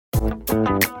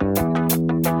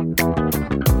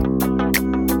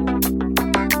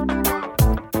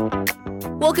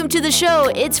Welcome to the show.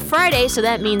 It's Friday, so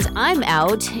that means I'm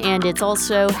out, and it's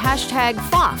also hashtag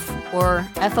FOF, or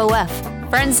FOF,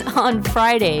 Friends on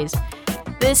Fridays.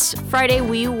 This Friday,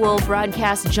 we will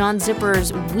broadcast John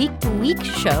Zipperer's Week to Week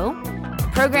show.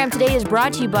 The program today is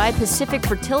brought to you by Pacific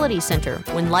Fertility Center.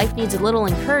 When life needs a little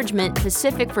encouragement,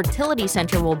 Pacific Fertility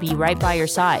Center will be right by your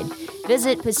side.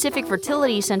 Visit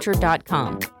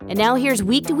pacificfertilitycenter.com. And now here's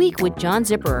Week to Week with John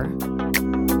Zipperer.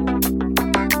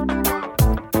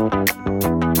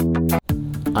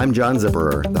 I'm John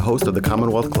Zipperer, the host of the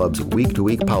Commonwealth Club's Week to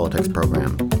Week Politics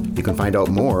program. You can find out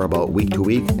more about Week to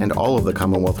Week and all of the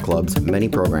Commonwealth Club's many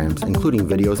programs, including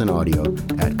videos and audio,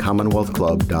 at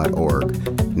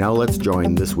commonwealthclub.org. Now let's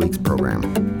join this week's program.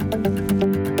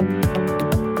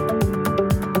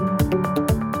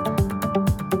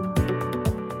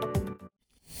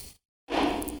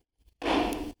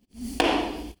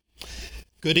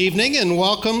 Good evening and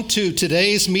welcome to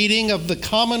today's meeting of the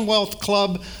Commonwealth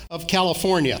Club of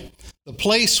California, the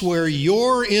place where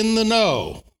you're in the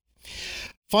know.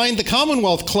 Find the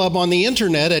Commonwealth Club on the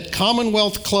internet at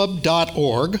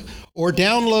commonwealthclub.org or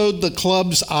download the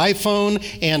club's iPhone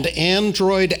and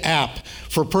Android app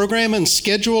for program and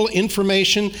schedule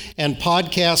information and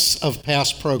podcasts of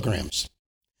past programs.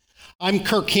 I'm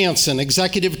Kirk Hansen,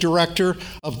 Executive Director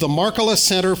of the Markkula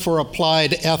Center for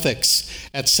Applied Ethics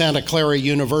at Santa Clara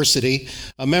University,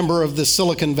 a member of the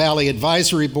Silicon Valley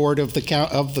Advisory Board of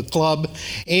the club,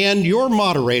 and your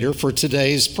moderator for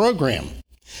today's program.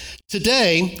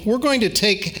 Today, we're going to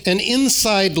take an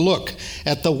inside look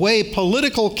at the way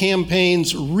political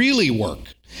campaigns really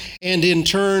work, and in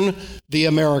turn, the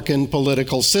American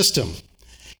political system.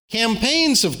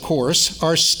 Campaigns, of course,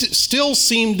 are still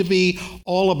seem to be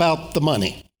all about the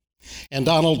money. And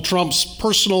Donald Trump's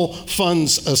personal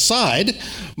funds aside,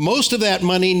 most of that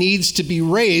money needs to be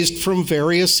raised from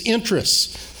various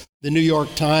interests. The New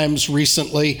York Times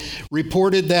recently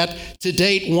reported that to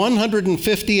date,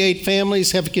 158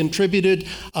 families have contributed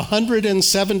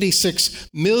 $176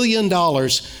 million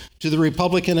to the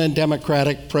Republican and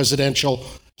Democratic presidential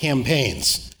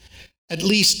campaigns. At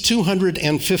least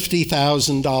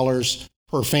 $250,000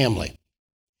 per family.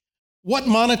 What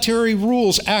monetary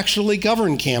rules actually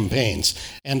govern campaigns,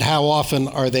 and how often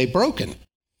are they broken?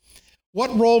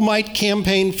 What role might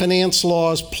campaign finance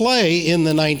laws play in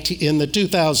the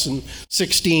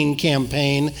 2016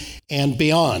 campaign and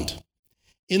beyond?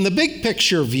 In the big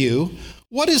picture view,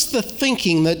 what is the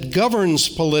thinking that governs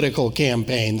political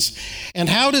campaigns, and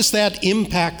how does that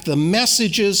impact the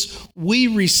messages we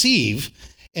receive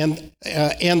and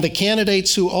the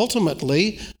candidates who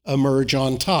ultimately emerge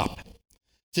on top?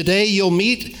 Today, you'll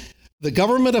meet the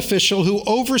government official who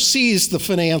oversees the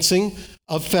financing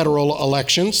of federal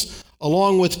elections,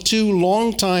 along with two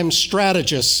longtime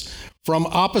strategists from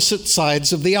opposite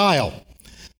sides of the aisle.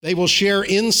 They will share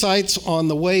insights on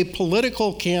the way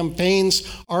political campaigns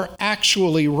are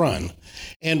actually run,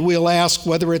 and we'll ask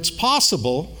whether it's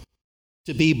possible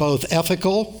to be both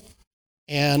ethical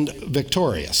and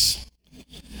victorious.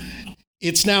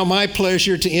 It's now my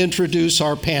pleasure to introduce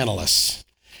our panelists.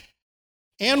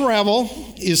 Ann Revel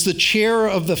is the chair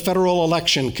of the Federal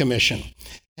Election Commission,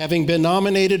 having been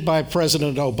nominated by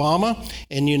President Obama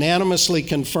and unanimously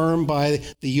confirmed by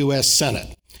the U.S.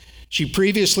 Senate. She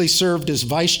previously served as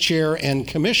vice chair and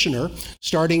commissioner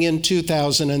starting in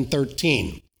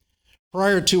 2013.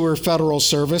 Prior to her federal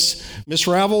service, Ms.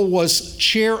 Revel was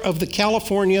chair of the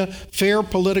California Fair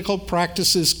Political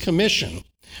Practices Commission,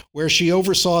 where she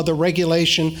oversaw the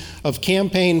regulation of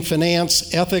campaign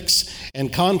finance, ethics,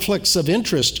 and conflicts of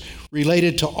interest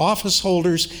related to office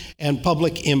holders and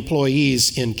public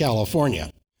employees in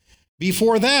California.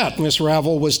 Before that, Ms.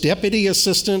 Revel was Deputy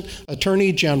Assistant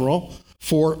Attorney General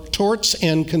for Torts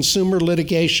and Consumer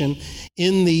Litigation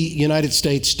in the United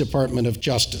States Department of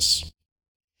Justice.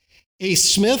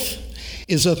 Ace Smith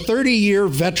is a 30-year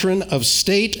veteran of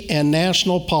state and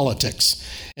national politics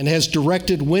and has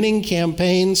directed winning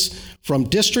campaigns from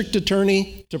district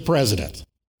attorney to president.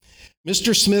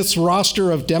 Mr. Smith's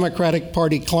roster of Democratic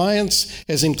Party clients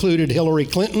has included Hillary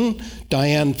Clinton,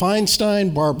 Dianne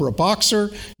Feinstein, Barbara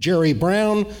Boxer, Jerry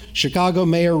Brown, Chicago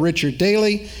Mayor Richard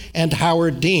Daley, and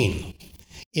Howard Dean.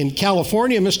 In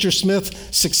California, Mr.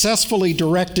 Smith successfully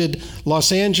directed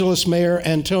Los Angeles Mayor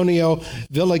Antonio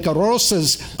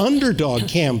Villaraigosa's underdog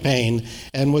campaign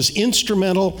and was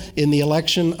instrumental in the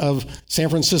election of San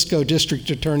Francisco District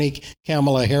Attorney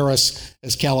Kamala Harris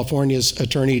as California's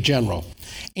Attorney General,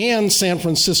 and San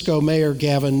Francisco Mayor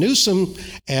Gavin Newsom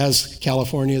as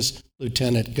California's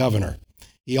Lieutenant Governor.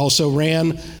 He also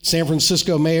ran San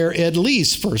Francisco Mayor Ed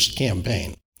Lee's first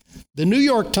campaign. The New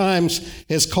York Times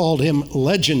has called him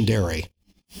legendary.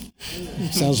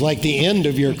 Sounds like the end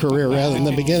of your career rather than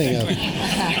the beginning of it.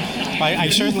 I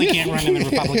certainly can't run in the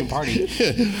Republican Party.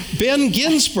 Ben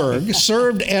Ginsberg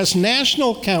served as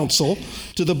national counsel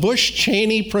to the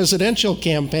Bush-Cheney presidential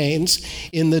campaigns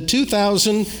in the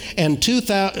 2000 and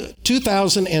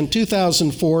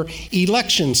 2004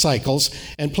 election cycles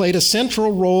and played a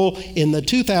central role in the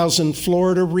 2000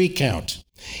 Florida recount.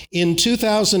 In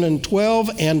 2012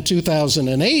 and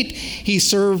 2008, he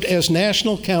served as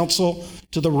national counsel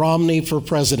to the Romney for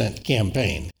President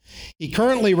campaign. He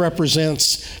currently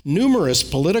represents numerous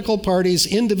political parties,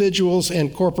 individuals,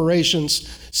 and corporations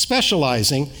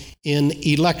specializing in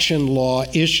election law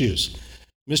issues.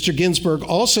 Mr. Ginsberg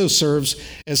also serves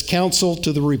as counsel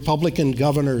to the Republican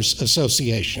Governors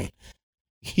Association.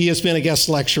 He has been a guest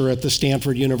lecturer at the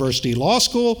Stanford University Law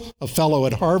School, a fellow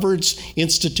at Harvard's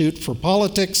Institute for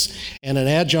Politics, and an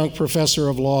adjunct professor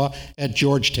of law at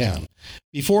Georgetown.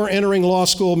 Before entering law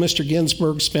school, Mr.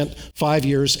 Ginsberg spent 5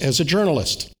 years as a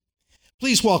journalist.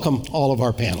 Please welcome all of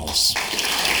our panelists.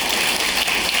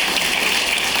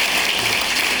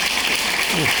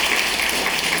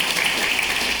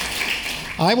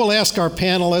 I will ask our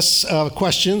panelists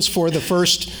questions for the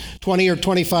first 20 or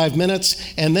 25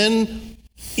 minutes, and then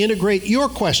integrate your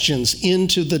questions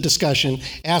into the discussion,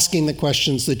 asking the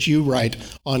questions that you write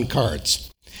on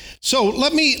cards. So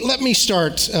let me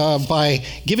start by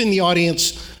giving the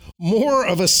audience more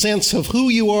of a sense of who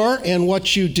you are and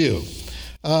what you do.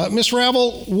 Ms.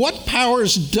 Ravel, what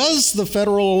powers does the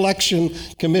Federal Election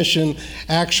Commission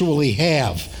actually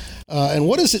have? And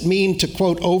what does it mean to,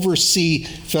 quote, oversee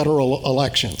federal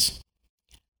elections?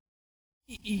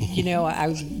 You know,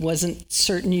 I wasn't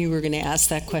certain you were going to ask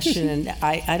that question, and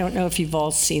I don't know if you've all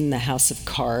seen The House of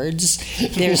Cards.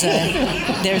 There's a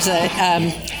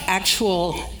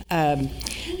actual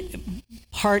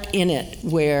part in it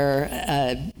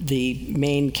where the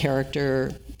main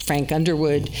character, Frank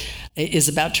Underwood, is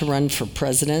about to run for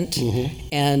president,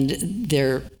 and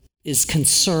there is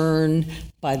concern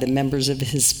by the members of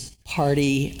his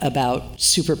party about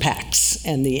super PACs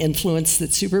and the influence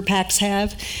that super PACs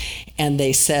have. And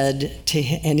they said to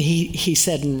him, and he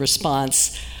said in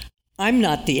response, "I'm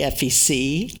not the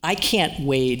FEC. I can't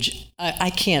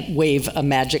wave a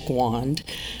magic wand.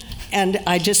 And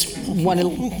I just want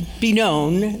to be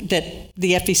known that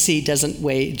the FEC doesn't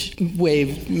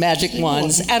wave magic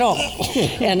wands at all,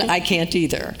 and I can't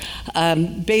either."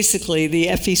 Basically, the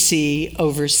FEC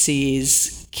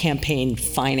oversees campaign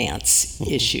finance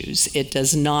issues. It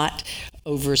does not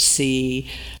oversee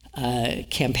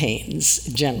campaigns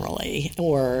generally,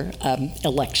 or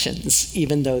elections,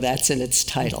 even though that's in its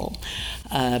title.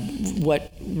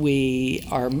 What we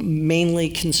are mainly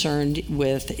concerned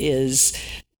with is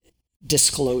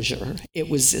disclosure. It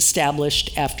was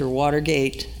established after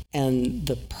Watergate, and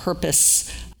the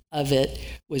purpose of it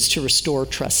was to restore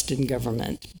trust in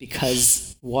government,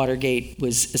 because Watergate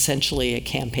was essentially a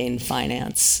campaign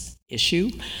finance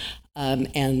issue.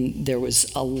 And there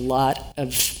was a lot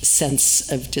of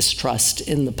sense of distrust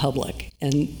in the public.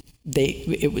 And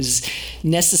it was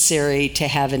necessary to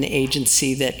have an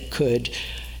agency that could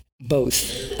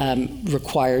both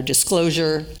require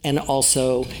disclosure and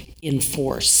also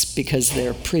enforce, because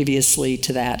there previously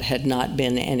to that had not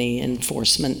been any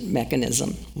enforcement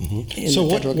mechanism. So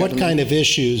what kind of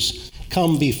issues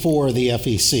come before the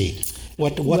FEC?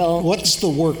 What's the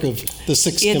work of the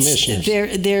six commissioners?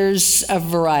 There's a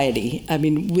variety. I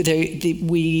mean,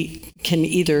 we can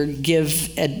either give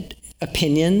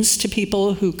opinions to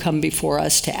people who come before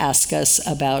us to ask us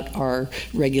about our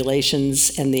regulations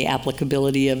and the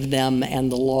applicability of them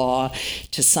and the law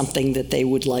to something that they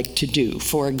would like to do.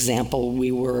 For example,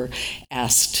 we were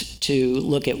asked to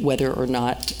look at whether or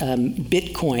not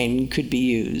Bitcoin could be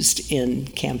used in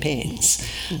campaigns.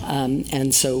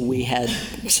 And so we had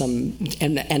some,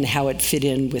 and how it fit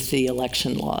in with the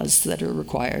election laws that are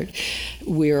required.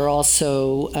 We are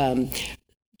also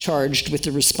charged with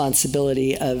the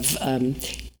responsibility of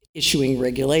issuing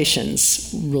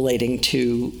regulations relating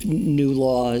to new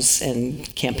laws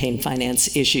and campaign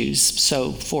finance issues.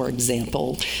 So, for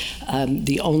example,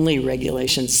 the only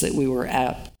regulations that we were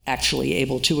actually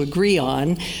able to agree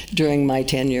on during my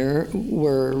tenure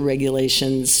were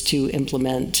regulations to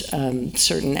implement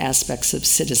certain aspects of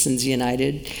Citizens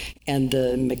United and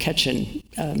the McCutcheon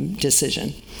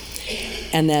decision.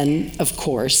 And then, of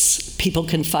course, people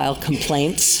can file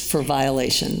complaints for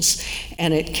violations,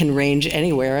 and it can range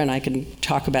anywhere, and I can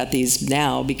talk about these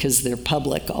now because they're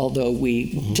public, although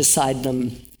we decide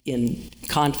them in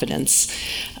confidence.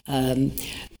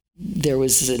 there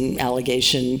was an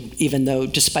allegation, even though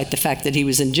despite the fact that he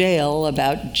was in jail,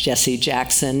 about Jesse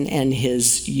Jackson and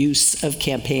his use of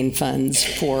campaign funds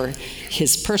for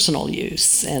his personal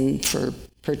use and for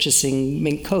purchasing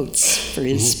mink coats for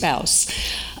his spouse.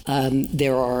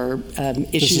 There are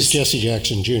issues. This is Jesse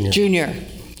Jackson Jr.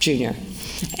 Jr.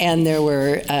 And there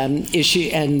were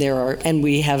and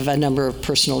we have a number of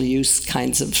personal use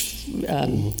kinds of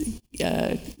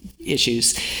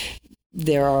issues.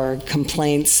 There are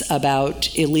complaints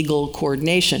about illegal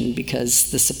coordination because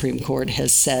the Supreme Court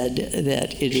has said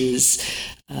that it is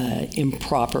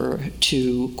improper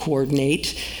to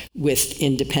coordinate with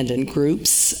independent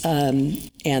groups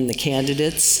and the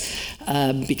candidates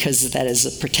because that is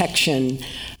a protection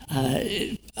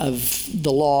of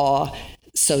the law,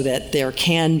 so that there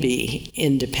can be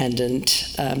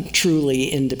independent, truly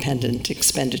independent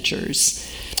expenditures.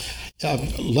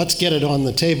 Let's get it on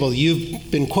the table.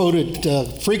 You've been quoted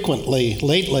frequently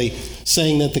lately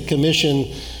saying that the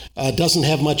commission doesn't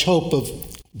have much hope of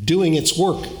doing its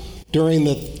work during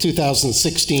the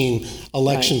 2016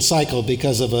 election cycle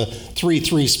because of a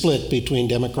 3-3 split between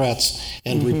Democrats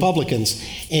and Republicans.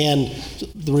 And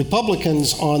the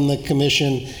Republicans on the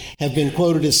commission have been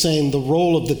quoted as saying the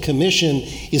role of the commission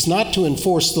is not to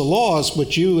enforce the laws,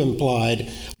 which you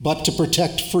implied, but to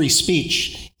protect free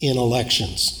speech in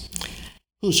elections.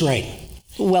 Who's right?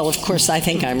 Well, of course, I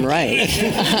think I'm right.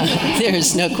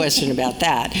 There's no question about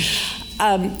that.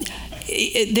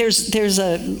 There's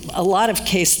a lot of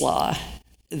case law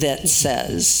that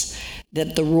says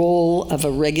that the role of a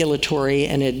regulatory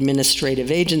and administrative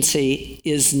agency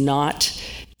is not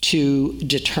to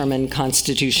determine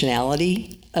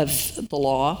constitutionality of the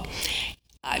law.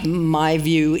 My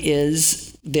view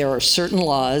is there are certain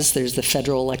laws, there's the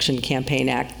Federal Election Campaign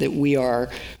Act, that we are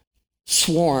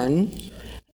sworn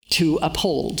to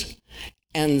uphold.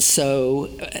 And so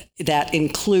that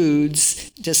includes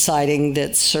deciding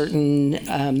that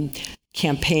certain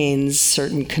campaigns,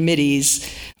 certain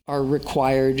committees are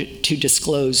required to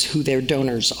disclose who their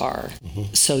donors are,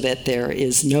 so that there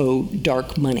is no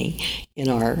dark money in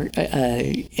our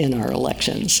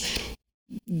elections.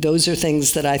 Those are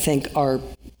things that I think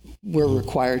we're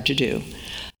required to do.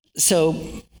 So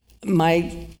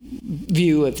my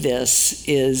view of this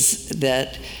is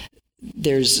that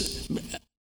there's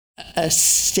a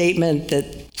statement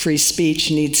that free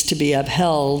speech needs to be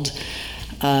upheld.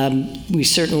 We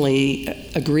certainly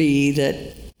agree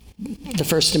that the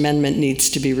First Amendment needs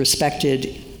to be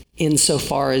respected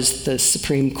insofar as the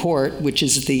Supreme Court, which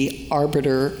is the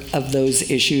arbiter of those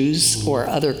issues, or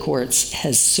other courts,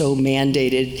 has so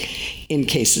mandated in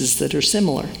cases that are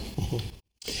similar.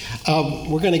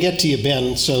 We're going to get to you,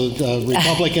 Ben, so the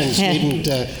Republicans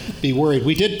needn't be worried.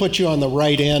 We did put you on the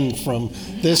right end from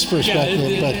this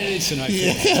perspective,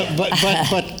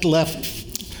 but left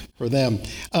for them.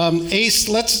 Ace,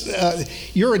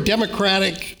 you're a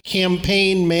Democratic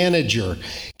campaign manager.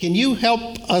 Can you help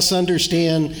us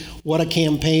understand what a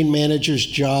campaign manager's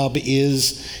job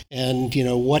is, and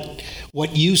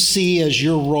what you see as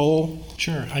your role?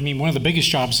 Sure. I mean, one of the biggest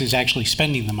jobs is actually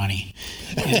spending the money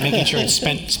and making sure it's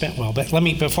spent well. But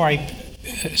before I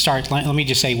start, let me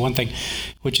just say one thing,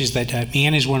 which is that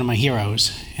Ann is one of my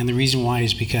heroes, and the reason why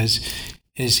is because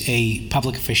as a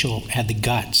public official had the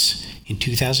guts in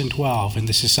 2012, and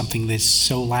this is something that's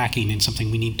so lacking and something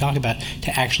we need to talk about,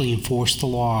 to actually enforce the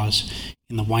laws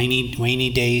in the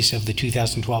waning days of the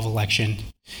 2012 election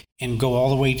and go all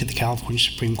the way to the California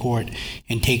Supreme Court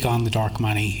and take on the dark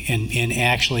money and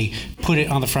actually put it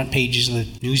on the front pages of the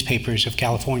newspapers of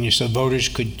California so voters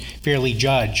could fairly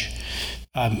judge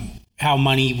how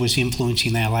money was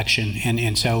influencing the election.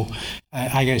 And so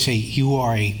I got to say, you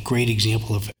are a great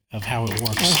example of how it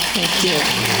works. Oh, thank you.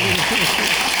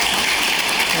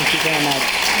 Thank you very much.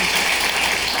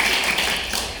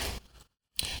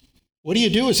 What do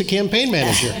you do as a campaign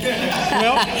manager?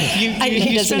 Well,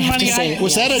 you spend money.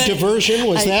 Was that a diversion?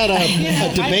 Was that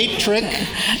a debate trick?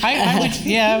 I would,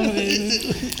 yeah.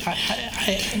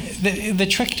 The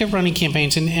trick to running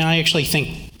campaigns, and I actually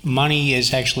think money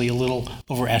is actually a little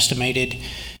overestimated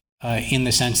in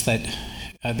the sense that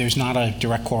there's not a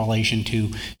direct correlation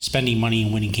to spending money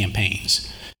and winning campaigns.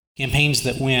 Campaigns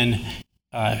that win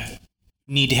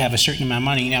need to have a certain amount of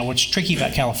money. Now, what's tricky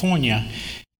about California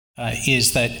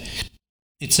is that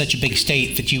it's such a big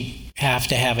state that you have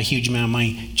to have a huge amount of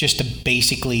money just to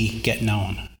basically get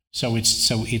known. So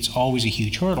it's always a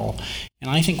huge hurdle.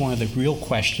 And I think one of the real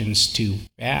questions to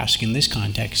ask in this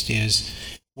context is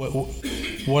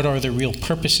what are the real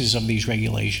purposes of these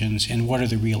regulations, and what are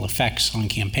the real effects on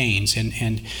campaigns?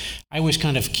 And I was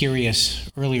kind of curious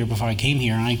earlier before I came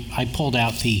here, and I pulled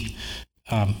out the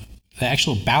the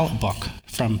actual ballot book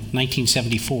from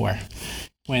 1974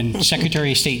 when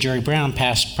Secretary of State Jerry Brown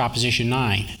passed Proposition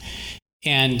 9.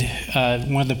 And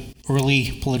one of the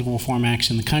early political reform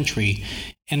acts in the country.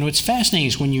 And what's fascinating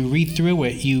is when you read through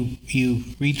it, you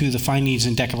read through the findings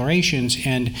and declarations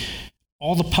and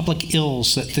all the public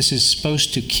ills that this is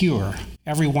supposed to cure,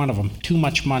 every one of them. Too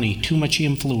much money, too much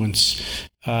influence,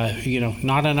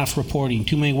 not enough reporting,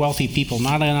 too many wealthy people,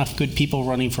 not enough good people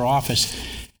running for office.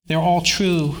 They're all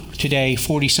true today,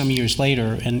 40-some years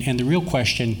later, and the real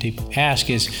question to ask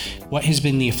is, what has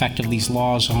been the effect of these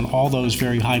laws on all those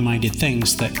very high-minded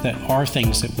things that are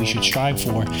things that we should strive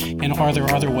for, and are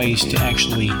there other ways to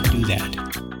actually do that?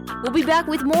 We'll be back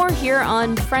with more here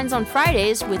on Friends on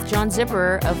Fridays with John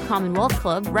Zipperer of Commonwealth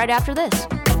Club right after this.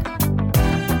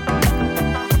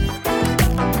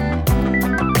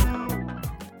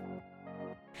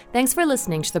 Thanks for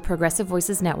listening to the Progressive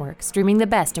Voices Network, streaming the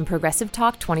best in progressive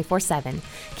talk 24/7.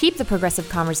 Keep the progressive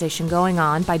conversation going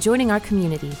on by joining our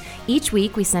community. Each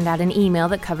week, we send out an email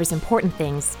that covers important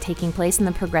things taking place in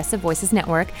the Progressive Voices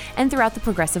Network and throughout the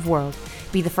progressive world.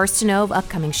 Be the first to know of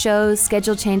upcoming shows,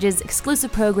 schedule changes,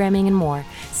 exclusive programming, and more.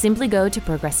 Simply go to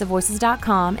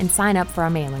progressivevoices.com and sign up for our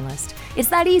mailing list. It's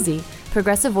that easy.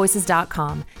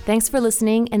 progressivevoices.com. Thanks for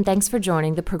listening, and thanks for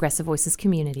joining the Progressive Voices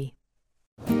community.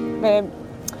 Babe,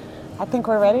 I think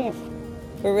we're ready.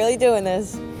 We're really doing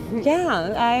this.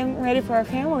 Yeah, I'm ready for our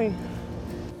family.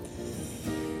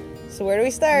 So where do we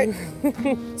start?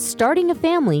 Starting a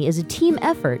family is a team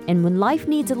effort, and when life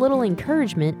needs a little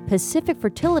encouragement, Pacific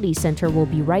Fertility Center will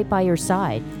be right by your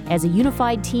side. As a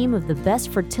unified team of the best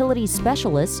fertility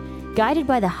specialists, guided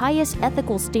by the highest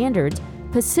ethical standards,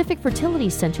 Pacific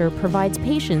Fertility Center provides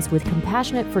patients with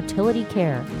compassionate fertility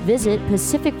care. Visit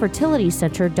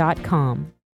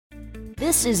pacificfertilitycenter.com.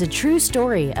 This is a true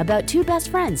story about two best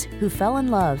friends who fell in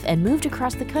love and moved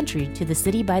across the country to the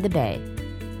city by the bay.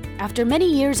 After many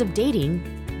years of dating,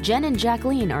 Jen and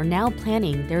Jacqueline are now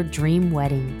planning their dream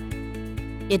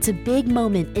wedding. It's a big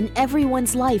moment in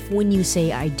everyone's life when you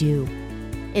say I do,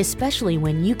 especially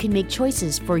when you can make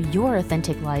choices for your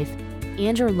authentic life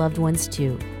and your loved ones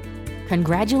too.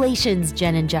 Congratulations,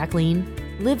 Jen and Jacqueline.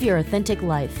 Live your authentic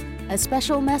life. A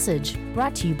special message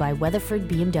brought to you by Weatherford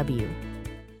BMW.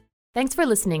 Thanks for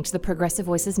listening to the Progressive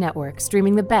Voices Network,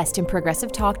 streaming the best in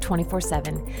progressive talk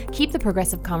 24/7. Keep the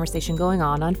progressive conversation going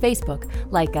on Facebook.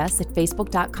 Like us at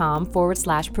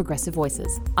facebook.com/Progressive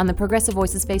Voices. On the Progressive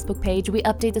Voices Facebook page, we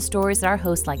update the stories that our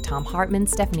hosts like Tom Hartman,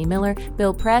 Stephanie Miller,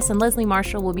 Bill Press, and Leslie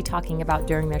Marshall will be talking about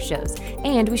during their shows.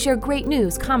 And we share great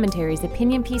news, commentaries,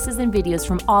 opinion pieces, and videos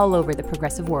from all over the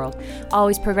progressive world.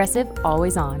 Always progressive,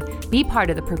 always on. Be part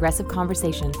of the progressive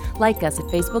conversation. Like us at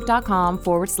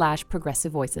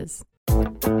facebook.com/Progressive Voices.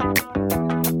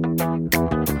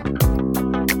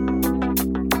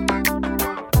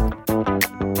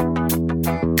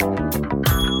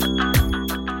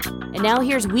 And now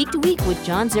here's Week to Week with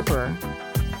John Zipperer.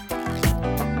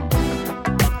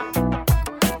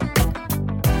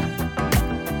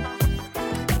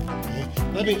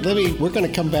 We're going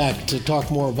to come back to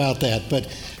talk more about that. But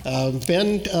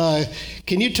Ben,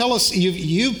 can you tell us,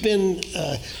 you've been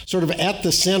sort of at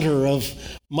the center of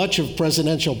much of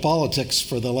presidential politics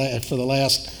for the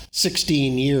last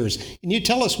 16 years. Can you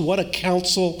tell us what a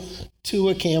counsel to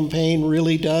a campaign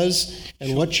really does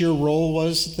and what your role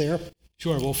was there?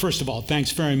 Sure. Well, first of all,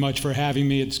 thanks very much for having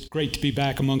me. It's great to be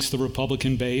back amongst the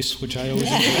Republican base, which I always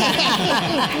enjoy.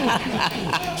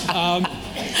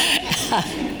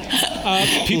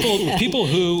 People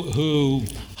who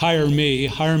hire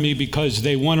me because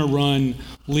they want to run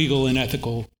legal and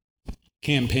ethical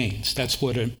campaigns. That's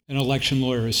what an election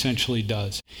lawyer essentially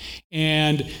does.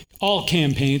 And all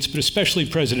campaigns, but especially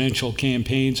presidential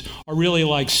campaigns, are really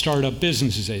like startup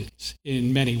businesses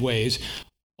in many ways,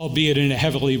 albeit in a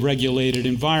heavily regulated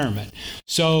environment.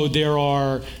 So there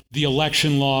are the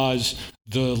election laws,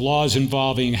 the laws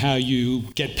involving how you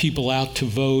get people out to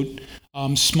vote,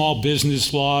 small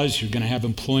business laws, you're going to have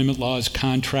employment laws,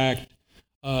 contract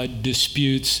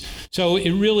disputes. So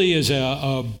it really is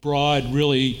a broad,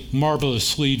 really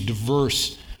marvelously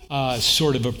diverse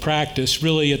sort of a practice,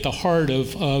 really at the heart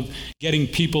of getting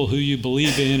people who you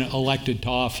believe in elected to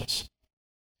office.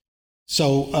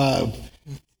 So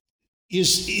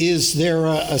is there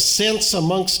a sense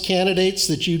amongst candidates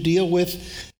that you deal with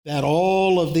that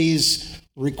all of these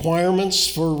requirements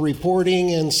for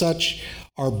reporting and such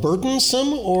are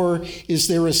burdensome, or is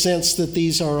there a sense that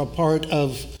these are a part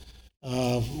of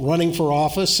running for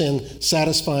office and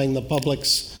satisfying the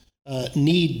public's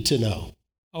need to know?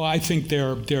 Oh, I think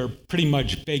they're pretty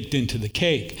much baked into the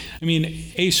cake. I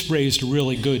mean, Ace raised a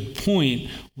really good point,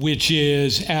 which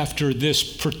is, after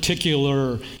this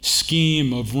particular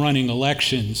scheme of running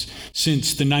elections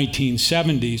since the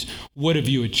 1970s, what have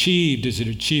you achieved? Is it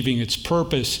achieving its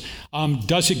purpose?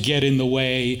 Does it get in the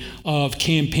way of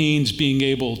campaigns being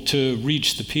able to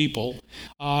reach the people?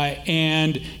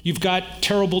 And you've got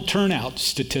terrible turnout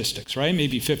statistics, right?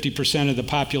 Maybe 50% of the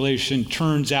population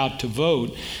turns out to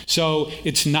vote. So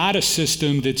it's not a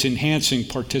system that's enhancing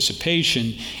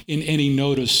participation in any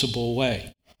noticeable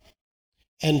way.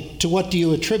 And to what do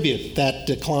you attribute that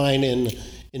decline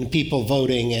in people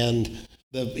voting and,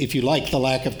 if you like, the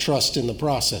lack of trust in the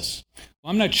process?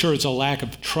 I'm not sure it's a lack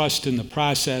of trust in the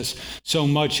process so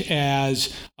much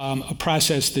as a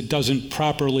process that doesn't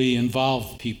properly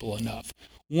involve people enough.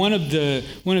 One of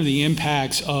the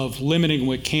impacts of limiting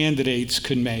what candidates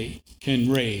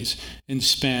can raise and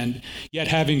spend, yet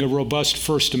having a robust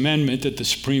First Amendment that the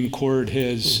Supreme Court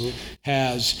has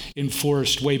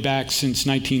enforced way back since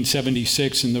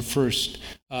 1976 in the first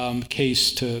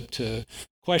case to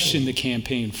question the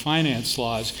campaign finance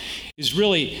laws, is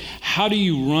really, how do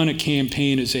you run a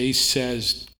campaign, as Ace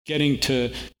says, getting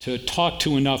to talk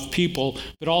to enough people,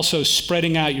 but also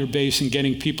spreading out your base and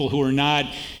getting people who are not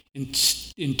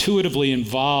intuitively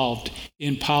involved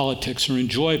in politics or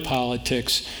enjoy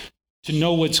politics to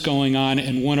know what's going on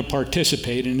and want to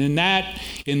participate. And in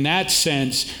that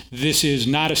sense, this is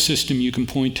not a system you can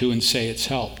point to and say it's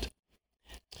helped.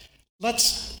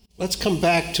 Let's come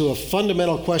back to a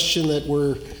fundamental question that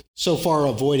we're so far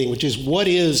avoiding, which is, what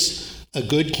is a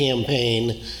good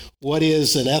campaign? What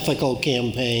is an ethical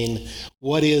campaign?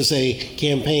 What is a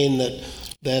campaign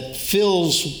that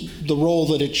fills the role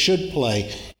that it should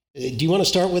play? Do you want to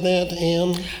start with that,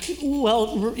 Anne?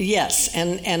 Well, yes,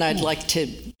 and I'd like to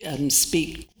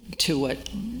speak to what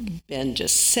Ben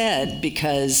just said,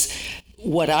 because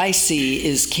what I see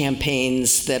is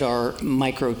campaigns that are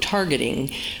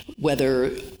micro-targeting,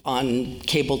 whether on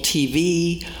cable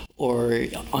TV or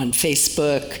on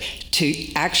Facebook, to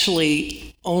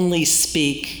actually only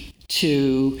speak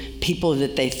to people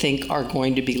that they think are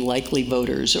going to be likely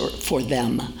voters or for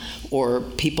them, or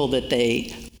people that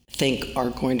they think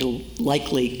are going to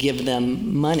likely give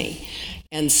them money.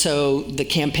 And so the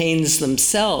campaigns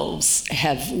themselves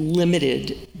have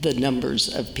limited the numbers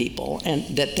of people and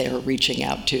that they're reaching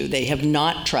out to. They have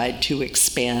not tried to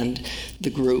expand the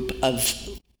group of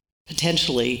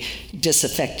potentially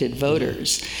disaffected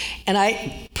voters. And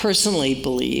I personally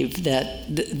believe that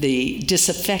the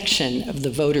disaffection of the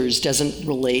voters doesn't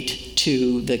relate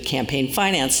to the campaign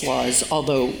finance laws,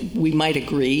 although we might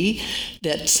agree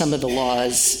that some of the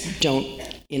laws don't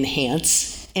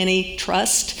enhance any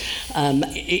trust.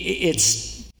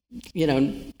 It's,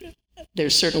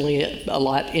 there's certainly a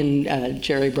lot in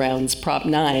Jerry Brown's Prop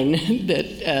 9 that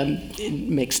it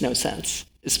makes no sense,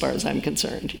 as far as I'm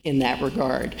concerned, in that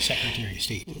regard. Secretary of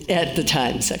State. At the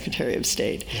time, Secretary of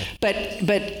State. Yeah. But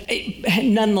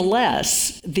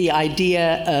nonetheless, the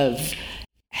idea of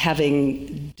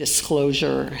having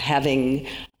disclosure, having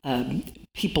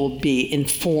people be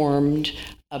informed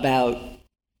about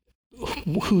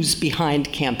who's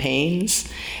behind campaigns,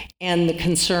 and the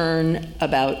concern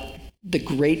about the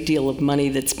great deal of money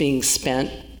that's being spent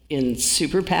in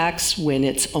super PACs when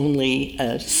it's only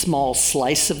a small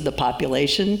slice of the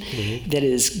population that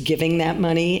is giving that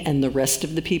money, and the rest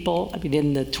of the people. I mean,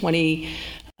 in the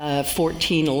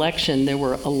 2014 election, there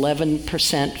were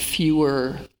 11%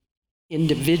 fewer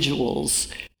individuals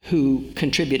who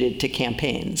contributed to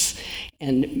campaigns,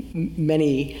 and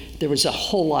there was a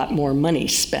whole lot more money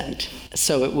spent.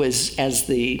 So it was, as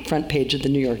the front page of the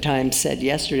New York Times said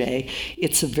yesterday,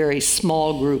 it's a very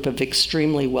small group of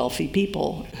extremely wealthy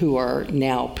people who are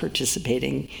now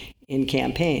participating in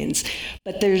campaigns.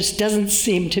 But there doesn't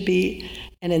seem to be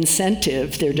an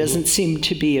incentive. There doesn't seem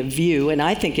to be a view, and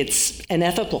I think it's an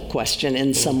ethical question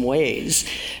in some ways,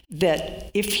 that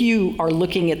if you are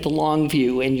looking at the long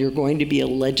view and you're going to be a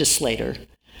legislator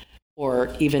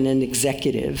or even an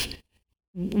executive,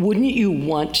 wouldn't you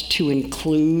want to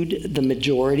include the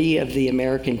majority of the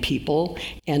American people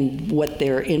and what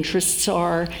their interests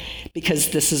are? Because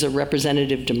this is a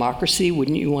representative democracy,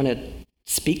 wouldn't you want to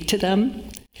speak to them?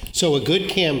 So a good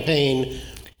campaign,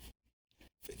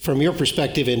 from your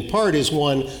perspective, in part, is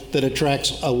one that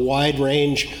attracts a wide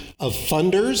range of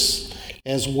funders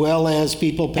as well as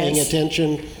people paying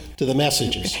attention to the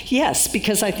messages. Yes,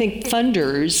 because I think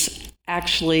funders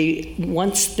actually,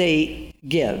 once they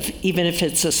give, even if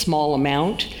it's a small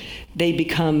amount, they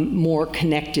become more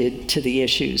connected to the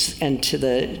issues and to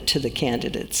the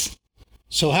candidates.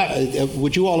 So how,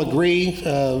 would you all agree,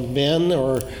 Ben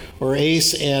or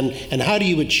Ace, and how do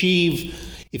you achieve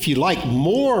if you like,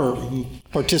 more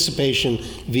participation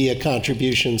via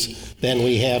contributions than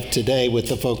we have today, with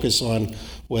the focus on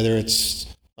whether it's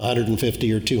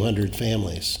 150 or 200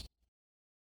 families.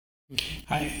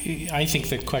 I think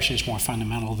the question is more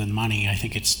fundamental than money. I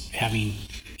think it's having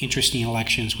interesting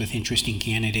elections with interesting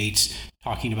candidates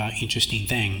talking about interesting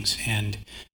things. And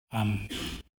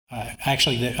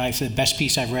actually, the best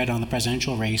piece I've read on the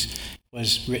presidential race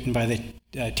was written by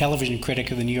the television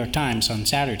critic of the New York Times on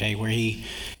Saturday, where he,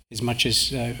 as much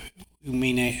as we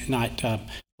may not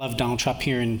love Donald Trump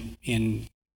here in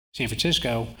San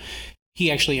Francisco, he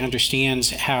actually understands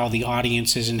how the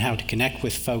audience is and how to connect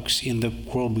with folks in the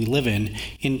world we live in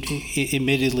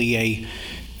admittedly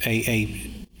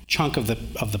a chunk of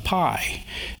the pie.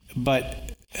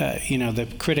 But the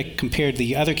critic compared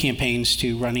the other campaigns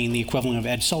to running the equivalent of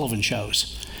Ed Sullivan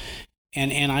shows.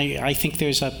 And I think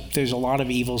there's a lot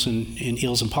of evils and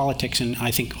ills in politics, and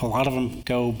I think a lot of them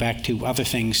go back to other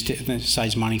things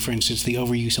besides money. For instance, the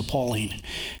overuse of polling,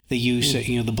 the use,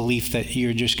 the belief that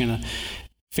you're just going to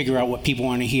figure out what people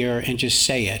want to hear and just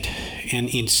say it, and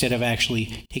instead of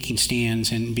actually taking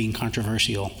stands and being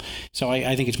controversial. So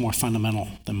I think it's more fundamental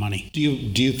than money. Do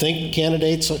you think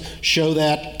candidates show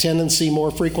that tendency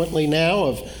more frequently now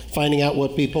of finding out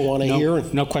what people want to hear?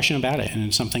 No question about it, and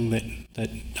it's something that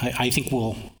I think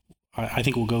will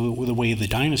go the way of the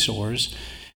dinosaurs,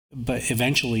 but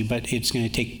eventually. But it's going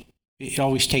to take. It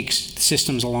always takes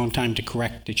systems a long time to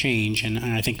correct the change, and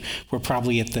I think we're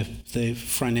probably at the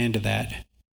front end of that.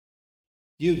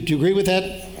 Do you agree with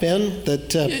that, Ben?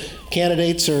 That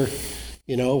candidates are,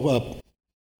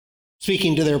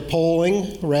 speaking to their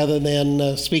polling rather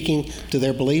than speaking to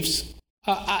their beliefs?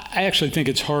 I actually think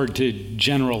it's hard to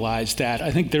generalize that.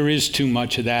 I think there is too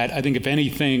much of that. I think, if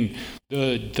anything,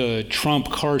 the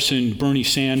Trump, Carson, Bernie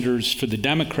Sanders for the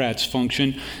Democrats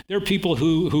function, there are people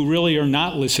who really are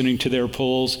not listening to their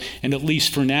polls, and at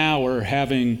least for now are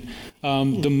having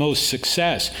the most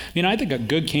success. I think a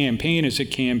good campaign is a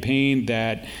campaign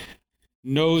that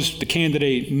the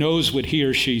candidate knows what he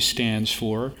or she stands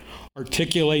for,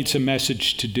 articulates a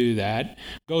message to do that,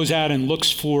 goes out and looks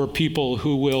for people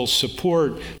who will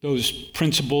support those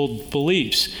principled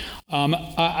beliefs.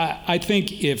 I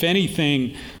think, if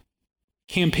anything,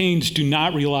 campaigns do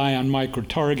not rely on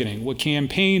micro-targeting. What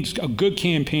a good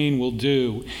campaign will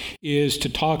do is to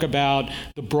talk about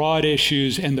the broad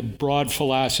issues and the broad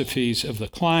philosophies of the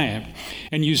client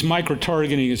and use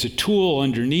micro-targeting as a tool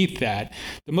underneath that.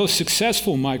 The most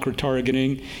successful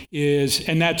micro-targeting is,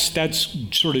 and that's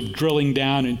sort of drilling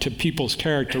down into people's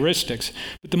characteristics,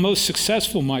 but the most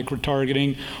successful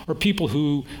micro-targeting are people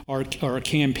who are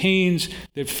campaigns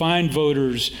that find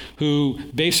voters who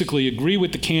basically agree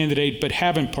with the candidate but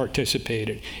haven't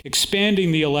participated.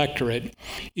 Expanding the electorate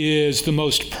is the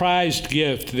most prized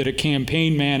gift that a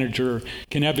campaign manager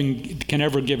can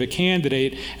ever give a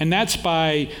candidate, and that's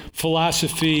by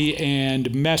philosophy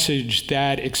and message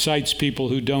that excites people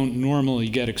who don't normally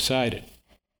get excited.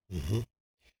 Mm-hmm.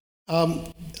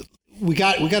 We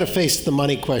got to face the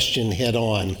money question head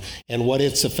on and what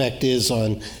its effect is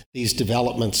on these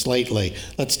developments lately.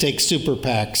 Let's take super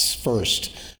PACs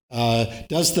first.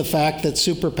 Does the fact that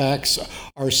super PACs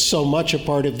are so much a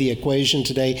part of the equation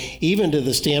today, even to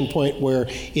the standpoint where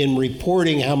in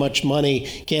reporting how much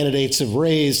money candidates have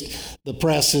raised, the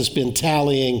press has been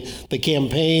tallying the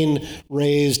campaign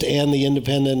raised and the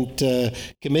independent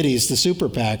committees, the super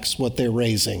PACs, what they're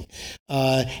raising.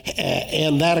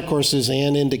 And that, of course, as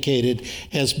Ann indicated,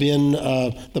 has been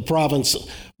the province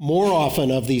more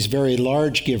often of these very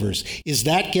large givers. Is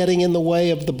that getting in the way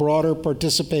of the broader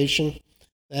participation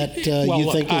that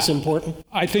you think is important?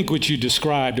 I think what you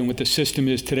described and what the system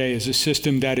is today is a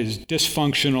system that is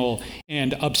dysfunctional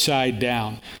and upside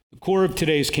down. The core of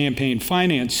today's campaign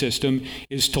finance system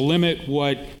is to limit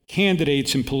what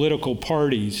candidates and political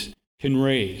parties can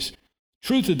raise.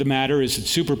 Truth of the matter is that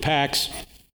super PACs,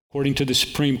 according to the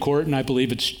Supreme Court, and I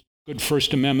believe it's good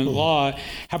First Amendment law,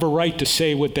 have a right to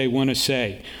say what they want to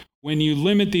say. When you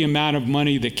limit the amount of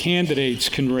money that candidates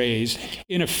can raise,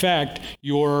 in effect,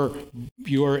 you're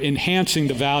enhancing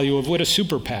the value of what a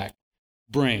super PAC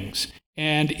brings.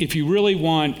 And if you really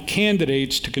want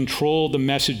candidates to control the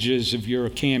messages of your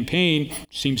campaign,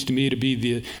 seems to me to be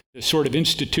the sort of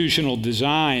institutional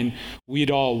design we'd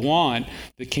all want,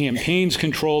 the campaigns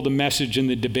control the message in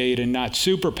the debate and not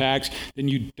super PACs, then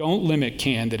you don't limit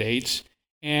candidates.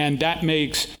 And that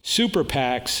makes super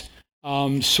PACs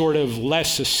sort of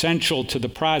less essential to the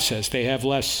process. They have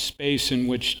less space in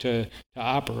which to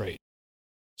operate.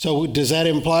 So does that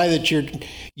imply that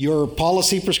your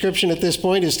policy prescription at this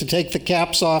point is to take the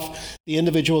caps off the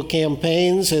individual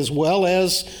campaigns as well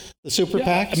as the super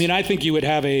Yeah, PACs? I mean, I think you would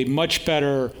have a much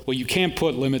better, well, you can't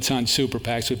put limits on super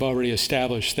PACs. We've already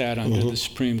established that under the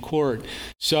Supreme Court.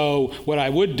 So what I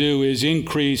would do is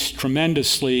increase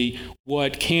tremendously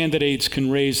what candidates can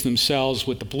raise themselves,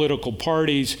 what the political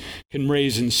parties can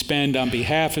raise and spend on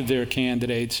behalf of their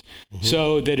candidates,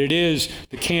 so that it is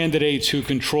the candidates who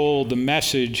control the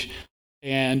message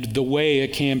and the way a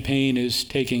campaign is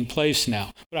taking place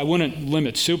now. But I wouldn't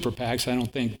limit super PACs. I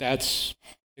don't think that's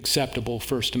acceptable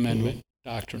First Amendment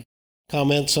doctrine.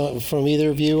 Comments from either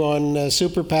of you on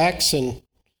super PACs and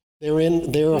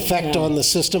their effect on the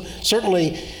system?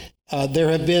 Certainly, there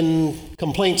have been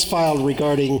complaints filed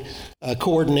regarding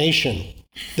coordination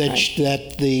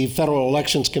that the Federal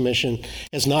Elections Commission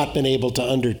has not been able to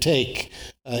undertake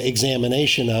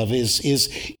examination of. Is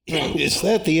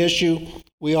that the issue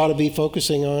we ought to be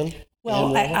focusing on?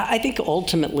 Well, I think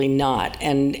ultimately not,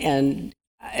 and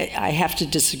I have to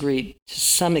disagree to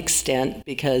some extent,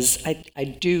 because I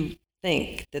do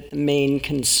think that the main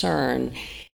concern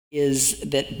is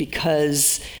that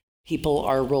because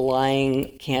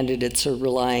candidates are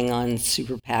relying on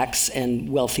super PACs and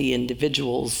wealthy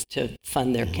individuals to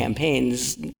fund their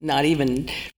campaigns, not even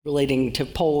relating to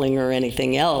polling or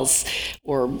anything else,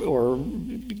 or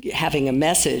having a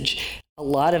message. A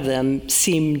lot of them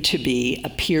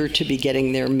appear to be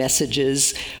getting their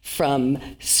messages from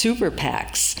super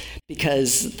PACs,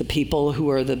 because the people who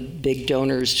are the big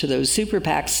donors to those super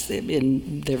PACs,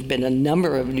 there have been a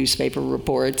number of newspaper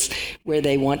reports where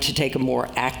they want to take a more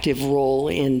active role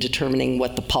in determining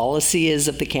what the policy is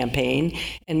of the campaign.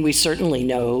 And we certainly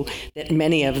know that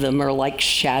many of them are like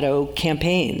shadow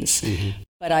campaigns.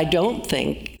 But I don't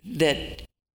think that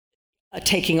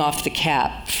taking off the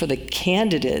cap for the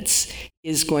candidates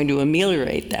is going to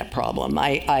ameliorate that problem.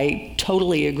 I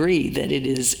totally agree that it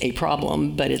is a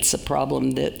problem, but it's a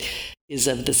problem that is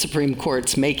of the Supreme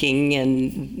Court's making,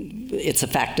 and it's a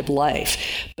fact of life.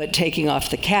 But taking off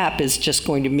the cap is just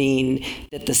going to mean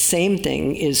that the same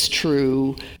thing is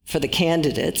true for the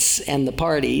candidates and the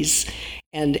parties,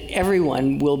 and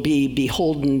everyone will be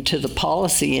beholden to the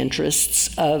policy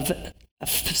interests of a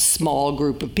small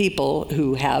group of people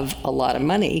who have a lot of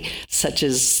money, such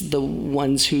as the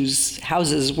ones whose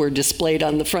houses were displayed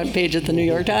on the front page of the New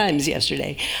York Times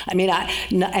yesterday. I mean,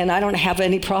 I don't have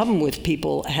any problem with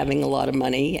people having a lot of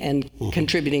money and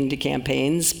contributing to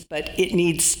campaigns, but it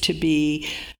needs to be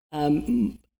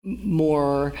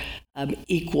more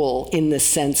equal in the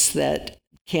sense that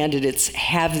candidates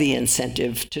have the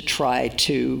incentive to try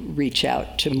to reach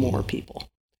out to more people.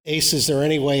 Ace, is there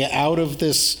any way out of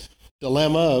this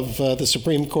dilemma of the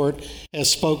Supreme Court has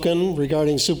spoken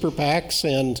regarding super PACs,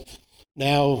 and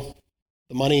now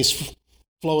the money's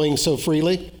flowing so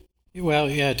freely? Well,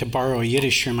 yeah, to borrow a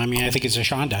Yiddish term, I mean, I think it's a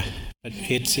shanda, but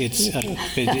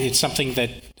it's something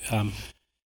that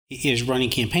is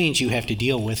running campaigns you have to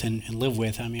deal with and live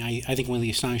with. I mean, I think one of the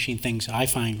astonishing things I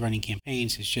find running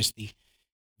campaigns is just the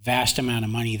vast amount of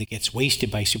money that gets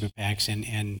wasted by super PACs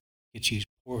and gets used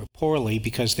poorly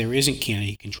because there isn't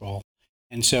candidate control.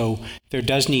 And so there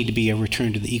does need to be a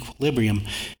return to the equilibrium.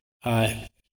 But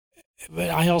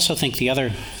I also think the other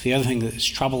thing that's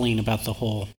troubling about the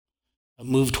whole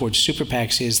move towards super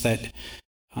PACs is that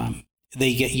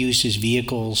they get used as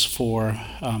vehicles for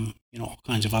all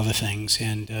kinds of other things.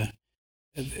 And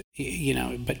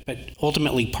but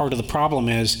ultimately part of the problem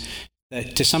is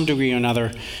that to some degree or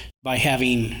another, by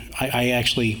having, I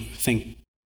actually think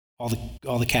all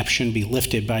the caps shouldn't be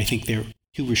lifted, but I think they're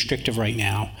too restrictive right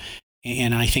now.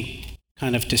 And I think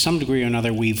kind of to some degree or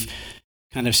another, we've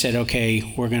kind of said,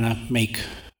 okay, we're going to make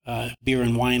beer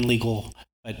and wine legal,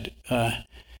 but,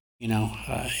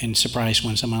 and surprise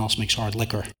when someone else makes hard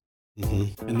liquor.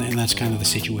 Mm-hmm. And that's kind of the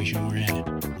situation we're in.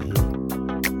 Mm-hmm.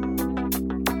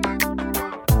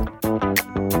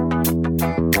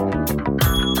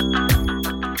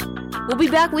 We'll be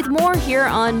back with more here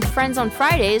on Friends on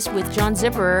Fridays with John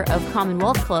Zipperer of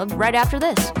Commonwealth Club right after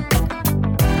this.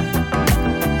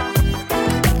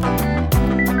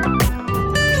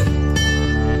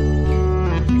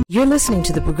 You're listening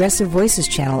to the Progressive Voices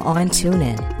channel on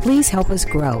TuneIn. Please help us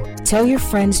grow. Tell your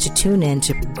friends to tune in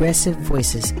to Progressive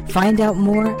Voices. Find out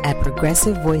more at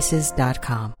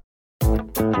progressivevoices.com.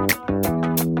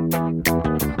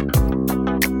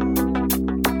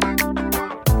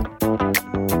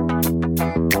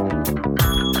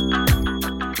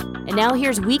 And now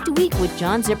here's Week to Week with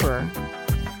John Zipperer.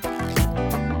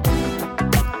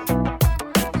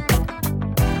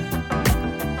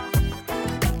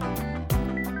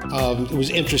 It was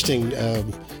interesting,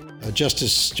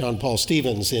 Justice John Paul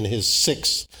Stevens, in his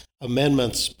 6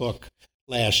 Amendments book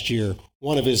last year,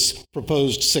 one of his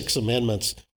proposed 6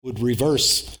 amendments would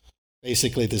reverse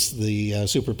basically the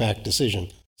Super PAC decision,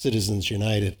 Citizens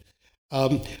United.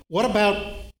 What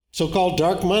about so-called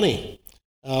dark money?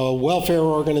 Welfare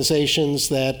organizations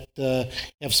that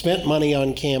have spent money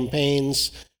on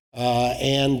campaigns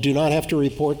and do not have to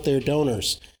report their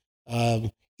donors.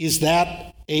 Is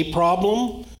that a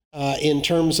problem in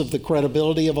terms of the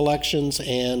credibility of elections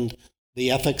and the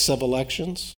ethics of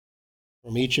elections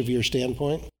from each of your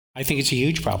standpoint? I think it's a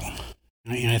huge problem,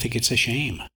 and I think it's a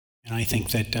shame. And I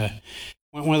think that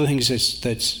one of the things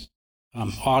that's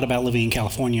odd about living in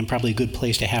California, and probably a good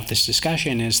place to have this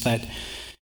discussion, is that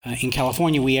in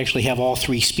California we actually have all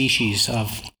three species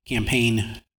of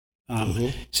campaign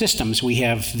systems. We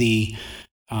have the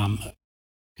kind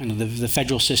of the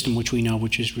federal system, which we know,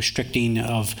 which is restricting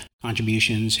of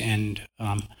contributions and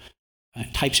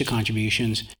types of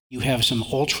contributions. You have some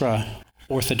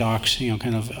ultra-orthodox,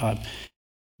 kind of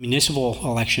municipal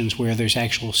elections where there's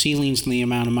actual ceilings in the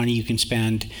amount of money you can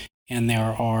spend, and there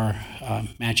are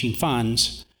matching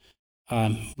funds,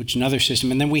 which is another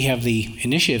system. And then we have the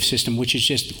initiative system, which is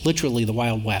just literally the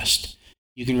Wild West.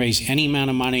 You can raise any amount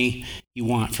of money you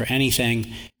want for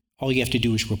anything. All you have to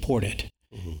do is report it.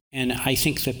 Mm-hmm. And I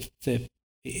think that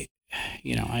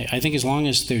I think as long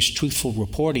as there's truthful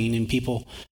reporting and people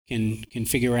can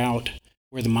figure out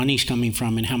where the money's coming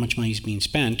from and how much money is being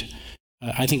spent,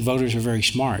 I think voters are very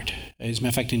smart. As a matter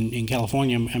of fact, in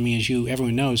California, I mean, as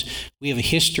everyone knows, we have a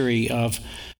history of,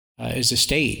 as a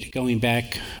state, going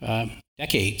back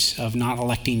decades of not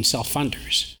electing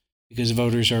self-funders because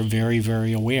voters are very,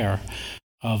 very aware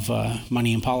of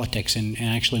money in politics and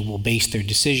actually will base their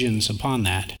decisions upon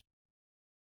that.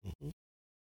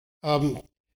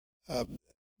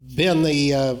 Ben,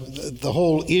 the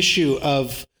whole issue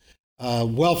of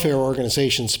welfare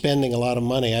organizations spending a lot of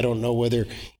money, I don't know whether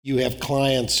you have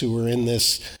clients who are in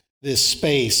this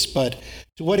space, but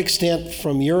to what extent,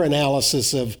 from your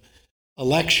analysis of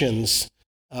elections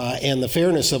and the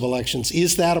fairness of elections,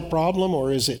 is that a problem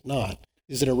or is it not?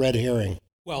 Is it a red herring?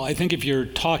 Well, I think if you're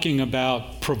talking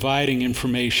about providing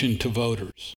information to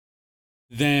voters,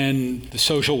 then the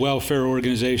social welfare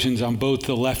organizations on both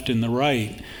the left and the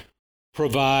right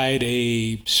provide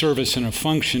a service and a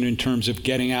function in terms of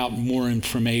getting out more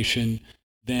information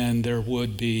than there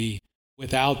would be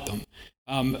without them.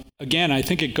 Again, I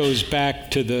think it goes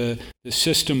back to the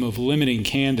system of limiting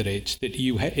candidates, that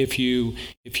if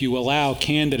you allow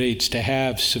candidates to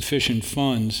have sufficient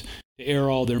funds to air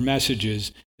all their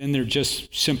messages, then there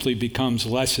just simply becomes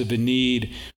less of a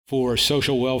need for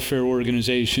social welfare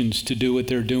organizations to do what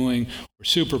they're doing or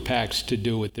super PACs to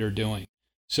do what they're doing.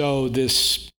 So the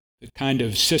kind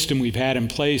of system we've had in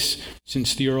place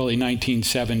since the early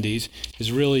 1970s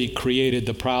has really created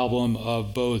the problem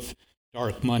of both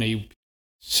dark money,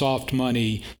 soft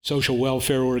money, social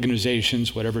welfare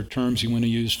organizations, whatever terms you want to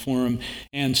use for them,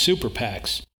 and super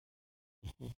PACs.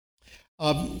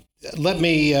 Let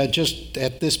me just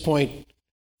at this point,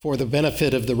 for the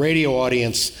benefit of the radio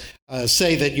audience,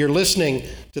 say that you're listening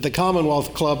to the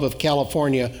Commonwealth Club of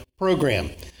California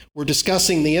program. We're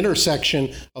discussing the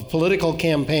intersection of political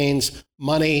campaigns,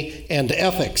 money, and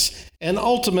ethics, and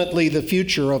ultimately the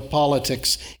future of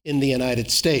politics in the United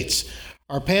States.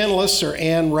 Our panelists are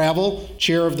Ann Ravel,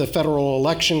 chair of the Federal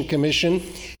Election Commission,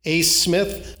 Ace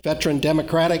Smith, veteran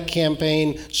Democratic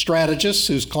campaign strategist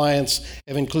whose clients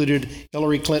have included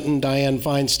Hillary Clinton, Dianne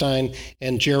Feinstein,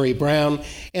 and Jerry Brown,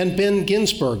 and Ben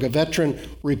Ginsberg, a veteran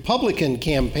Republican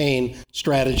campaign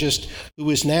strategist who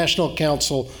was national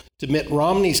counsel to Mitt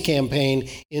Romney's campaign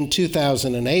in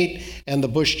 2008 and the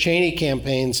Bush-Cheney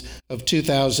campaigns of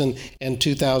 2000 and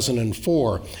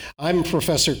 2004. I'm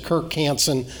Professor Kirk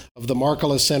Hansen of the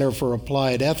Markkula Center for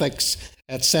Applied Ethics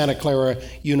at Santa Clara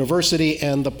University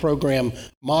and the program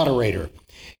moderator.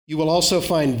 You will also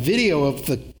find video of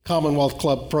the Commonwealth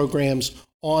Club programs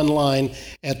online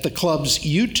at the club's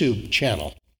YouTube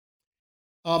channel.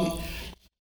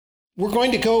 We're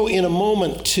going to go in a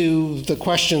moment to the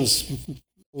questions.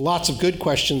 Lots of good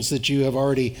questions that you have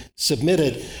already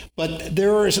submitted, but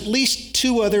there are at least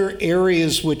two other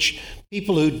areas which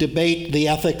people who debate the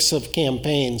ethics of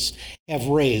campaigns have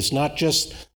raised, not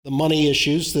just the money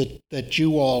issues that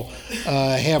you all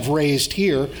have raised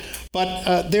here,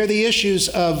 but they're the issues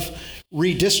of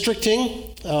redistricting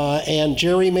and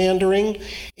gerrymandering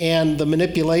and the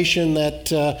manipulation that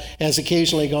has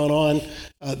occasionally gone on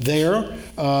there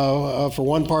for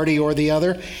one party or the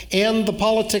other, and the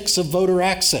politics of voter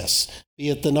access, be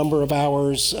it the number of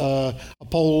hours a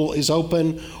poll is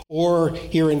open, or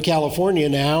here in California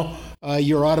now,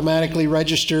 you're automatically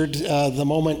registered the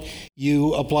moment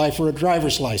you apply for a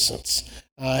driver's license.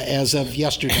 as of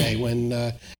yesterday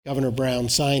when Governor Brown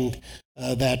signed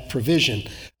that provision.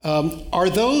 Are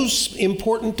those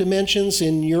important dimensions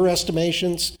in your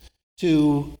estimations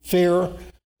to fair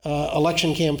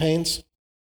election campaigns?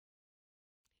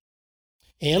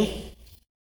 Ann?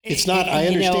 It's not, I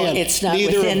understand. It's not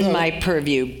within my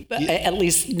purview, at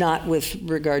least not with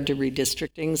regard to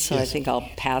redistricting, so yes. I think I'll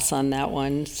pass on that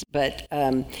one. But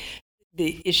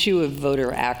the issue of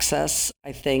voter access,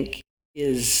 I think,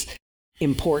 is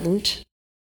important.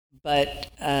 But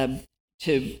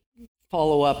to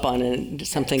follow up on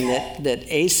something that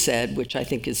Ace said, which I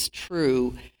think is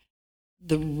true,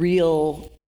 the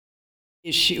real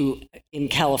issue in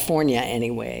California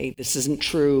anyway, this isn't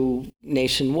true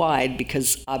nationwide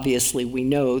because obviously we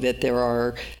know that there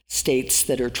are states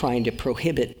that are trying to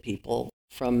prohibit people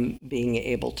from being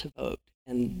able to vote,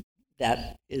 and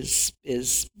that is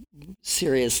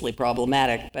seriously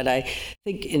problematic. But I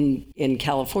think in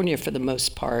California, for the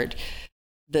most part,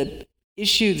 the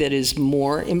issue that is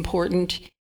more important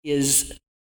is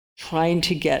trying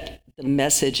to get the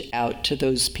message out to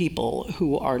those people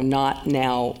who are not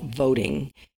now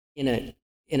voting in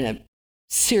a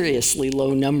seriously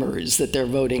low numbers that they're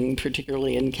voting,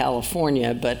 particularly in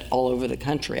California, but all over the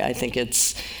country. I think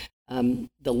it's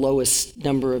the lowest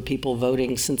number of people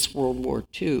voting since World War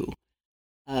II.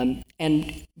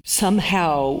 And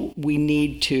somehow we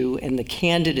need to, and the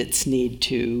candidates need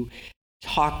to,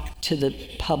 talk to the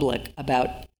public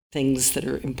about things that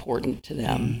are important to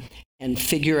them and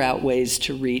figure out ways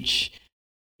to reach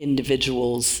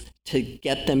individuals to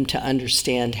get them to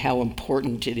understand how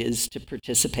important it is to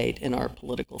participate in our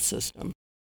political system.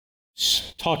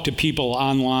 Talk to people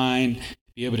online,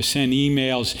 be able to send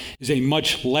emails is a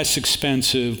much less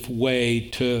expensive way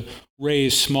to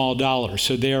raise small dollars.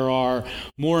 So there are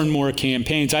more and more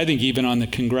campaigns, I think even on the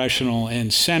congressional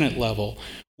and Senate level,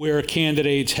 where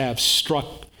candidates have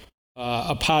struck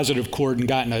a positive chord and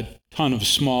gotten a ton of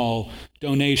small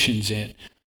donations in.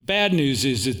 Bad news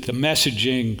is that the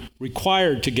messaging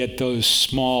required to get those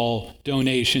small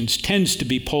donations tends to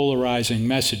be polarizing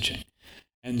messaging.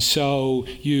 And so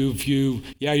you're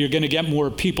going to get more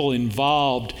people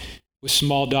involved with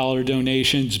small dollar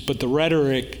donations, but the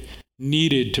rhetoric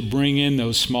needed to bring in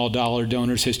those small dollar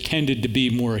donors has tended to be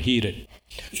more heated.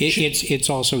 It's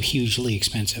also hugely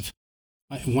expensive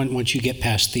once you get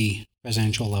past the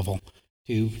presidential level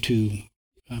to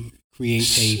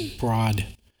create a broad.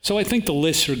 So I think the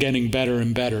lists are getting better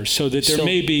and better, so that there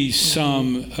may be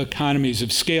some economies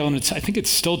of scale, and I think it's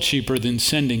still cheaper than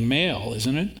sending mail,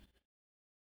 isn't it?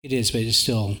 It is, but it's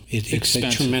still it's a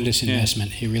tremendous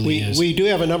investment. Yeah. It really is. We do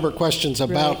have a number of questions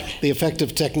about the effect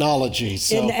of technology.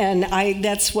 So. And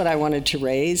that's what I wanted to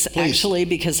raise, Please. Actually,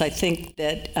 because I think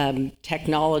that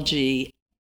technology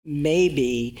may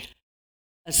be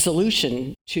a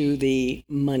solution to the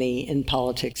money in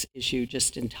politics issue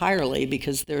just entirely,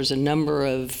 because there's a number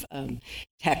of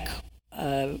tech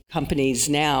companies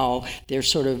now. They're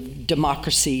sort of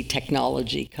democracy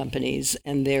technology companies,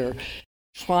 and they're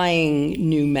trying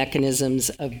new mechanisms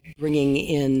of bringing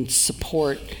in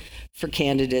support for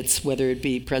candidates, whether it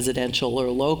be presidential or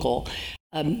local,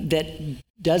 that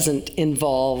doesn't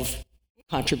involve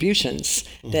contributions,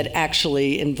 that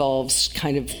actually involves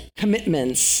kind of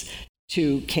commitments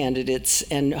to candidates,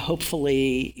 and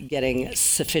hopefully getting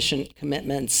sufficient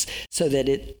commitments so that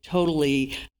it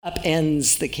totally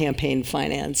upends the campaign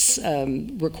finance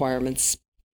requirements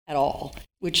at all,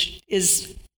 which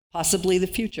is possibly the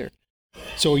future.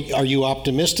 So are you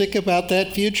optimistic about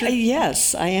that future?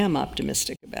 Yes, I am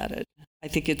optimistic about it. I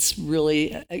think it's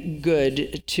really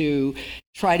good to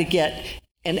try to get,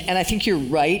 and I think you're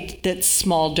right that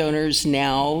small donors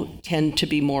now tend to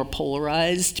be more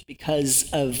polarized because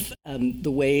of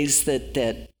the ways that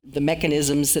the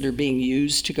mechanisms that are being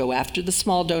used to go after the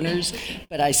small donors.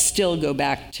 But I still go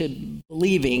back to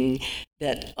believing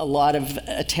that a lot of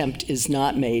attempt is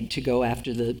not made to go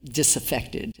after the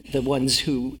disaffected, the ones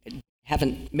who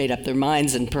haven't made up their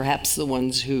minds, and perhaps the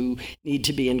ones who need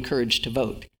to be encouraged to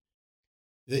vote.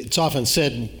 It's often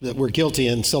said that we're guilty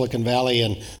in Silicon Valley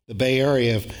and the Bay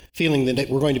Area of feeling that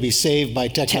we're going to be saved by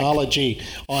technology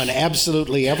on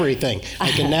absolutely everything.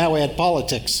 I can now add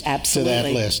politics to that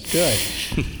list. Good.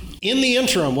 In the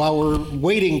interim, while we're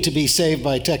waiting to be saved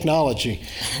by technology,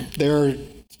 there are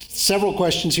several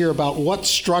questions here about what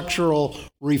structural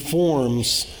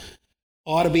reforms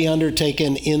ought to be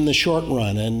undertaken in the short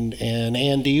run. And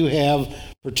Ann, do you have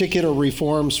particular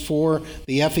reforms for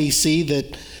the FEC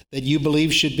that you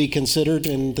believe should be considered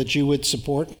and that you would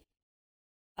support?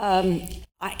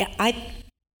 I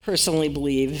personally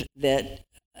believe that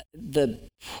the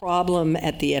problem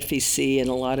at the FEC, and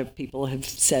a lot of people have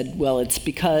said, well, it's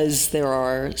because there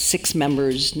are 6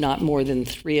 members, not more than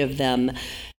 3 of them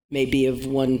may be of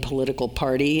one political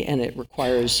party, and it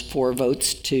requires 4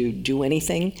 votes to do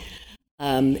anything.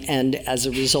 And as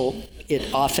a result,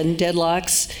 it often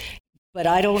deadlocks. But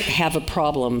I don't have a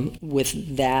problem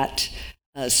with that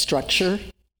structure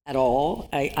at all.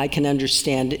 I can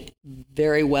understand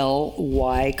very well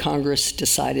why Congress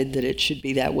decided that it should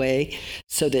be that way,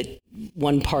 so that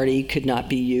one party could not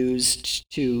be used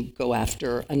to go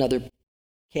after another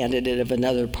candidate of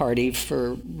another party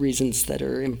for reasons that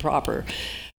are improper.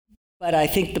 But I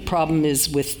think the problem is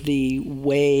with the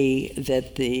way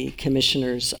that the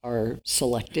commissioners are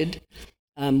selected.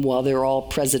 While they're all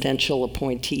presidential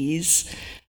appointees,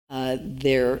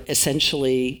 they're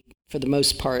essentially, for the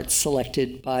most part,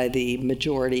 selected by the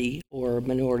majority or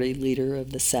minority leader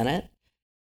of the Senate.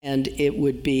 And it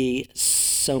would be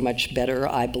so much better,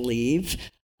 I believe,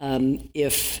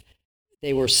 if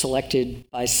they were selected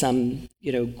by some,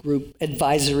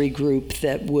 advisory group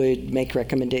that would make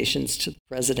recommendations to the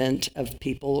president of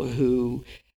people who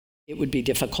it would be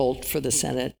difficult for the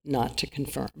Senate not to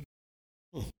confirm.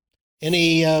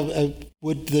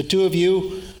 Would the two of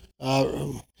you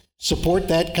support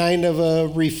that kind of a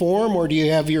reform, or do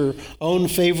you have your own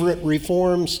favorite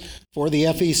reforms for the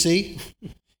FEC?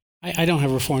 I don't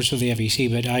have reforms for the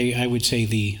FEC, but I would say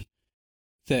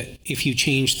that if you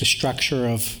change the structure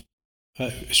of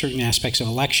certain aspects of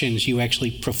elections, you actually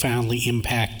profoundly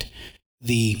impact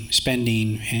the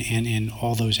spending and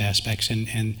all those aspects.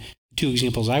 And 2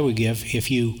 examples I would give: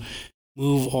 if you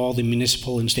move all the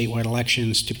municipal and statewide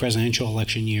elections to presidential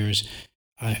election years,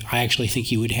 I actually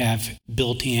think you would have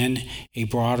built in a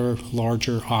broader,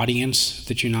 larger audience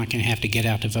that you're not going to have to get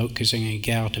out to vote, because they're going to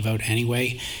get out to vote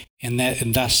anyway, and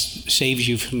thus saves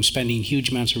you from spending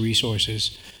huge amounts of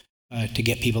resources to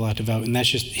get people out to vote. And that's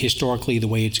just historically the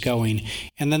way it's going.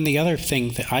 And then the other thing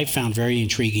that I found very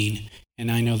intriguing,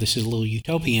 and I know this is a little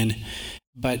utopian,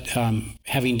 but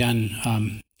having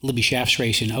done Libby Schaaf's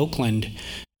race in Oakland,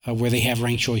 where they have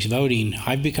ranked choice voting,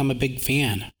 I've become a big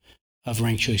fan of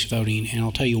ranked choice voting, and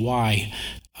I'll tell you why.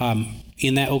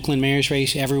 In that Oakland mayor's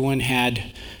race, everyone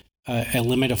had a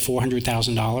limit of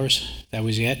 $400,000. That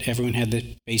was it. Everyone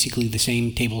had basically the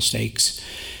same table stakes.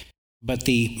 But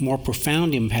the more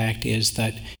profound impact is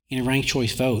that in a ranked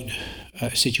choice vote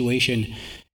situation,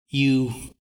 you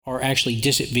are actually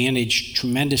disadvantaged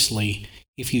tremendously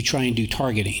if you try and do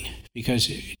targeting, because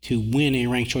to win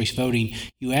in ranked choice voting,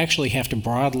 you actually have to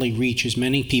broadly reach as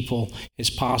many people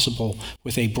as possible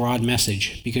with a broad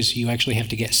message, because you actually have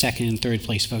to get second and third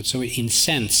place votes. So it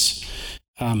incents,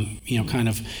 kind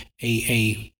of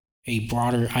a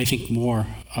broader, I think, more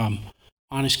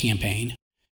honest campaign.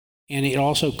 And it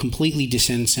also completely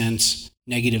disincents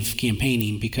negative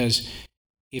campaigning, because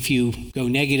if you go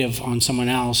negative on someone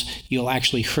else, you'll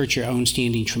actually hurt your own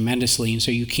standing tremendously. And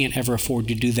so you can't ever afford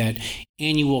to do that.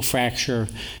 And you will fracture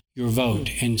your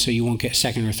vote. And so you won't get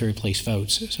second or third place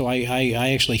votes. So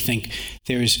I actually think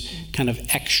there's kind of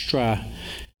extra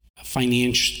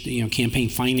campaign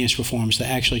finance reforms that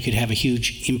actually could have a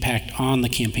huge impact on the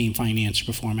campaign finance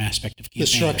reform aspect of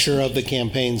campaigns. The structure of the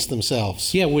campaigns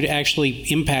themselves. Yeah, would actually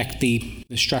impact the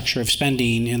structure of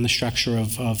spending and the structure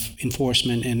of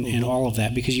enforcement and all of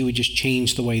that, because you would just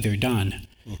change the way they're done.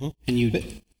 Mm-hmm.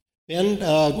 And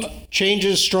Ben,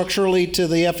 changes structurally to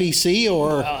the FEC,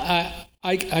 or?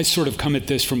 I sort of come at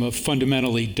this from a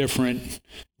fundamentally different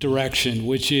direction,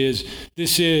 which is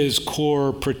this is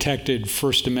core protected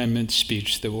First Amendment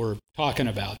speech that we're talking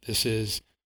about. This is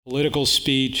political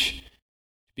speech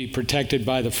to be protected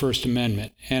by the First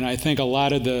Amendment. And I think a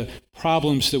lot of the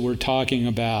problems that we're talking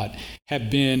about have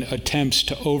been attempts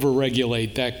to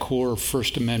overregulate that core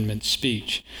First Amendment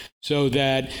speech, so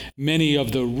that many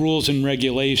of the rules and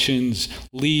regulations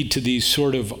lead to these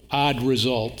sort of odd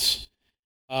results.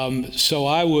 So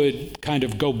I would kind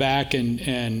of go back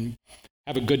and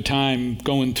have a good time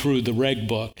going through the reg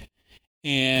book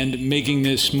and making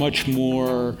this much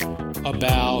more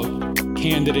about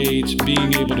candidates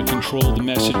being able to control the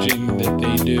messaging that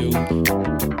they do.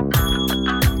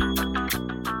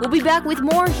 We'll be back with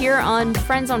more here on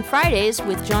Friends on Fridays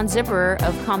with John Zipperer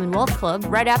of Commonwealth Club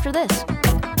right after this.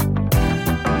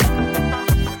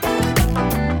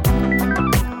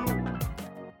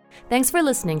 Thanks for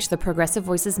listening to the Progressive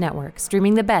Voices Network,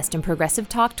 streaming the best in progressive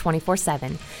talk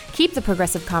 24/7. Keep the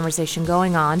progressive conversation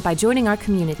going on by joining our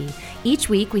community. Each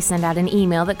week, we send out an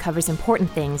email that covers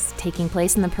important things taking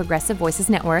place in the Progressive Voices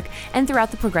Network and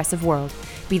throughout the progressive world.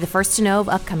 Be the first to know of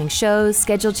upcoming shows,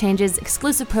 schedule changes,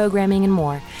 exclusive programming, and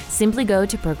more. Simply go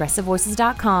to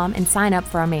progressivevoices.com and sign up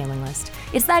for our mailing list.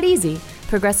 It's that easy.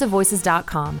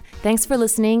 ProgressiveVoices.com. Thanks for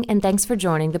listening, and thanks for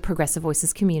joining the Progressive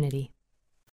Voices community.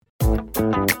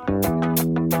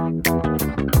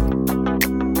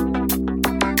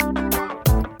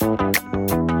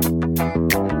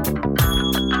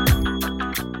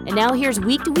 And now here's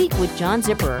Week to Week with John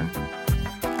Zipperer.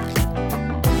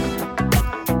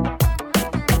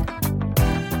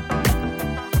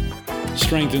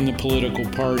 Strengthen the political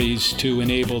parties to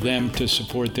enable them to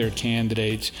support their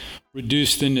candidates.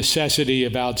 Reduce the necessity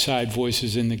of outside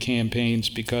voices in the campaigns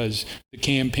because the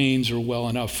campaigns are well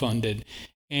enough funded.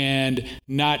 And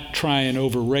not try and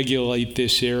overregulate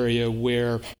this area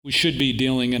where we should be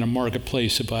dealing in a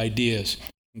marketplace of ideas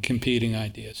and competing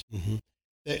ideas. Mm-hmm.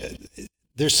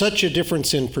 There's such a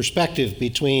difference in perspective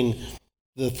between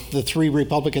the three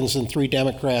Republicans and three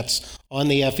Democrats on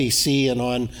the FEC and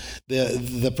on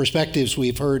the perspectives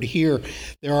we've heard here.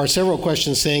 There are several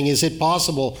questions saying, is it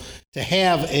possible to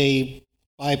have a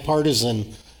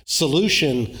bipartisan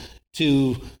solution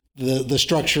to the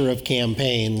structure of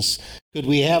campaigns? Could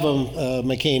we have a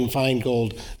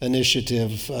McCain-Feingold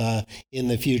initiative in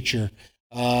the future?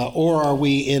 Or are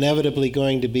we inevitably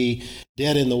going to be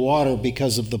dead in the water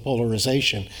because of the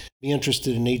polarization? Be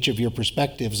interested in each of your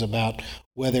perspectives about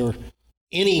whether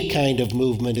any kind of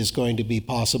movement is going to be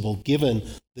possible given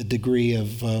the degree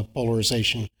of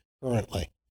polarization currently.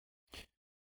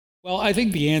 Well, I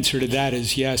think the answer to that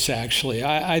is yes, actually.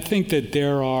 I think that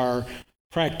there are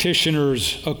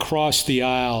practitioners across the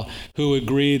aisle who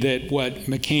agree that what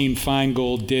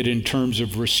McCain-Feingold did in terms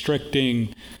of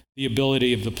restricting the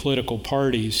ability of the political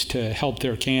parties to help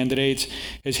their candidates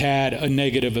has had a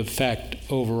negative effect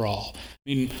overall. I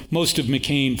mean, most of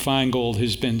McCain-Feingold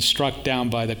has been struck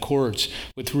down by the courts,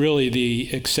 with really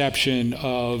the exception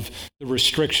of the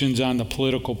restrictions on the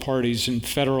political parties and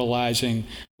federalizing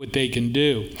what they can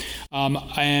do.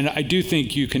 And I do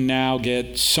think you can now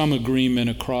get some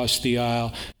agreement across the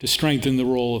aisle to strengthen the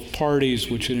role of parties,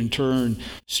 which would in turn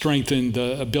strengthen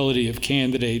the ability of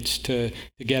candidates to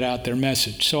get out their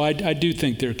message. So I do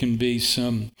think there can be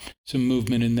some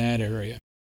movement in that area.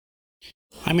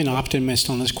 I'm an optimist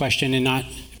on this question, and not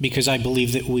because I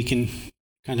believe that we can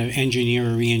kind of engineer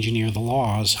or re-engineer the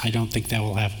laws. I don't think that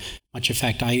will have much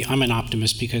effect. I'm an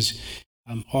optimist because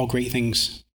all great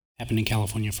things happen in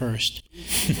California first.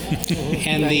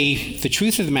 And the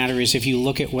truth of the matter is, if you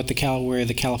look at where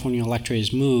the California electorate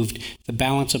has moved, the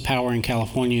balance of power in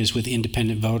California is with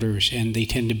independent voters, and they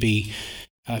tend to be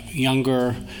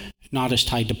younger, not as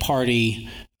tied to party,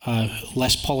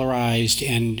 less polarized,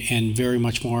 and very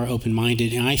much more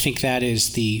open-minded. And I think that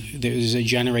there's a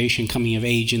generation coming of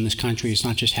age in this country. It's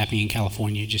not just happening in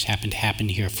California. It just happened to happen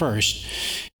here first.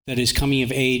 That is coming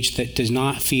of age that does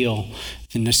not feel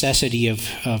the necessity of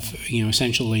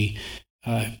essentially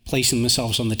placing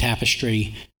themselves on the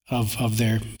tapestry of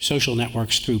their social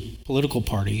networks through political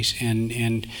parties.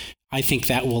 And I think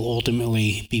that will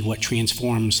ultimately be what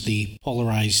transforms the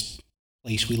polarized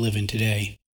place we live in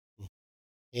today.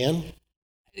 Ann?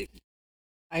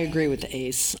 I agree with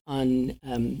Ace on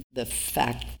the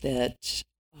fact that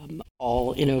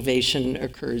all innovation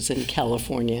occurs in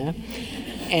California,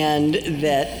 and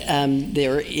that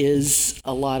there is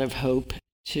a lot of hope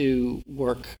to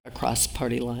work across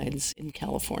party lines in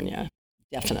California,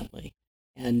 definitely.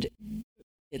 And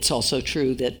it's also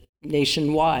true that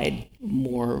nationwide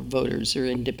more voters are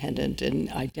independent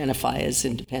and identify as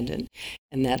independent,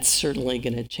 and that's certainly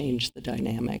going to change the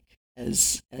dynamic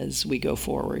as we go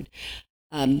forward.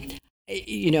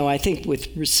 I think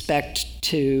with respect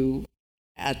to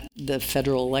at the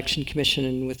Federal Election Commission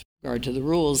and with regard to the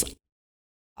rules,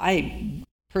 I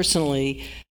personally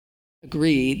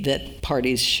agree that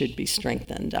parties should be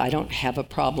strengthened. I don't have a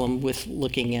problem with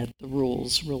looking at the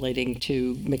rules relating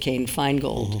to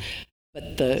McCain-Feingold, mm-hmm.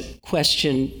 But the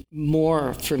question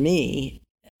more for me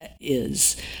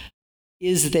is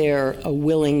there a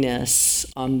willingness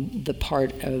on the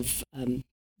part of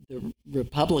the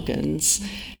Republicans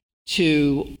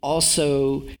to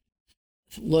also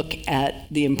look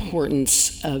at the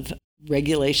importance of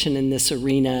regulation in this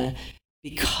arena,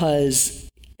 because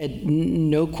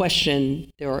no question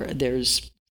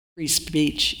there's free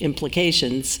speech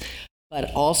implications,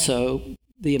 but also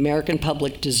the American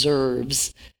public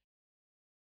deserves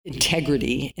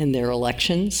integrity in their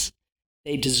elections.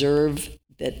 They deserve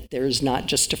that there's not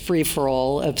just a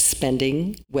free-for-all of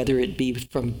spending, whether it be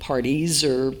from parties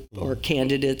or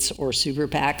candidates or super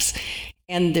PACs,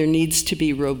 and there needs to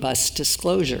be robust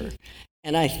disclosure.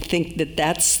 And I think that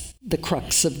that's the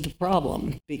crux of the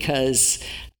problem, because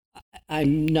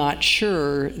I'm not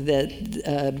sure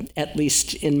that, at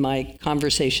least in my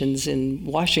conversations in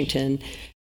Washington,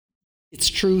 it's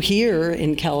true here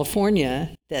in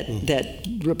California that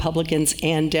Republicans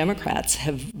and Democrats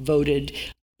have voted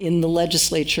in the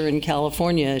legislature in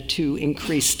California to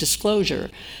increase disclosure.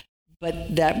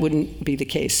 But that wouldn't be the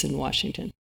case in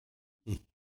Washington.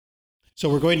 So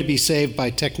we're going to be saved by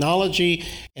technology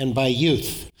and by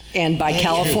youth. And by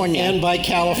California. And by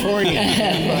California.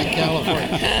 And by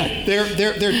California.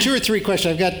 There are 2 or 3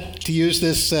 questions. I've got to use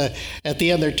this at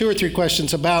the end. There are 2 or 3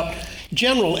 questions about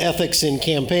general ethics in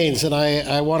campaigns, and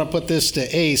I want to put this to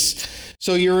Ace.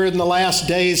 So you're in the last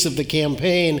days of the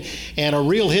campaign, and a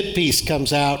real hit piece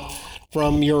comes out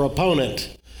from your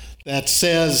opponent that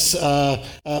says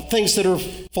things that are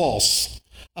false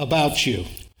about you.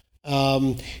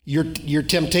 Your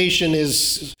temptation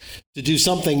is to do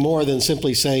something more than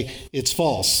simply say it's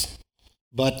false,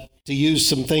 but to use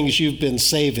some things you've been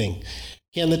saving.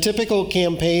 Can the typical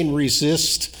campaign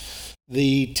resist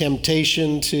the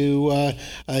temptation to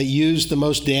use the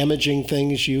most damaging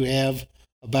things you have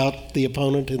about the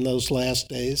opponent in those last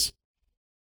days?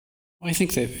 Well, I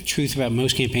think the truth about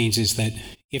most campaigns is that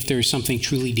if there's something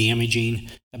truly damaging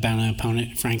about an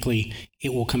opponent, frankly,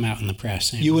 it will come out in the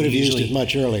press. You would have used it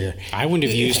much earlier. I wouldn't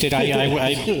have used it.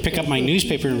 I pick up my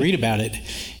newspaper and read about it,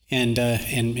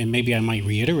 and maybe I might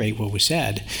reiterate what was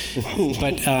said.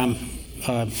 But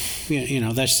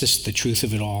that's just the truth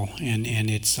of it all. And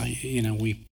it's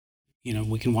we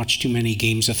can watch too many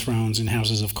Games of Thrones and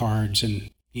Houses of Cards, and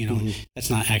that's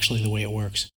not actually the way it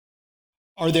works.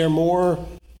 Are there more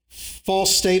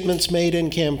false statements made in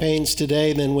campaigns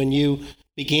today than when you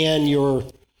began your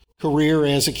career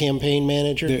as a campaign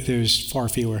manager? There's far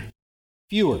fewer.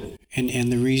 Fewer.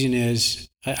 And the reason is,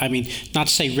 not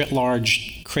to say writ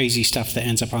large crazy stuff that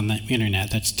ends up on the internet,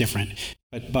 that's different,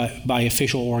 but by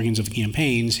official organs of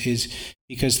campaigns is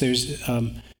because there's,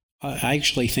 I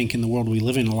actually think in the world we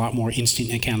live in, a lot more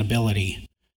instant accountability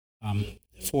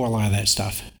for a lot of that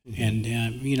stuff. And,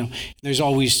 there's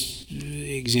always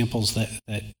examples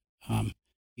that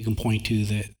you can point to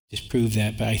that disprove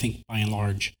that, but I think by and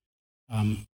large,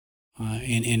 and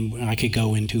I could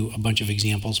go into a bunch of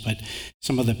examples, but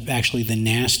some of the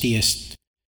nastiest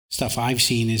stuff I've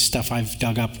seen is stuff I've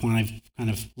dug up when I've kind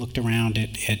of looked around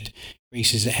at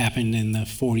races that happened in the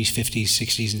 40s, 50s,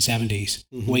 60s, and 70s,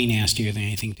 way nastier than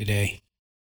anything today.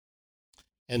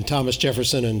 And Thomas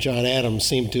Jefferson and John Adams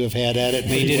seem to have had at it.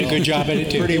 They did a good job at it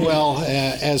too. Pretty well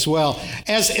as well.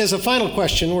 As a final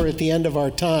question, we're at the end of our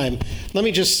time. Let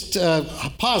me just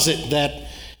posit that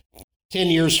 10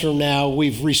 years from now,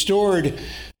 we've restored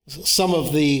some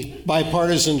of the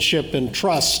bipartisanship and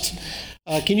trust.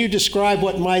 Can you describe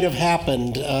what might have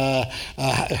happened,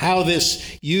 how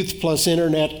this youth plus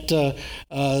internet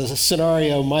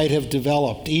scenario might have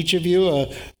developed? Each of you,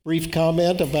 a brief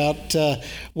comment about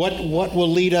what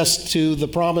will lead us to the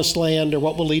promised land, or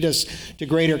what will lead us to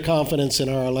greater confidence in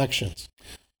our elections?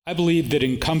 I believe that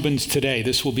incumbents today,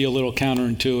 this will be a little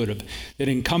counterintuitive, that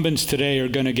incumbents today are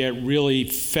going to get really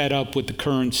fed up with the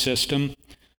current system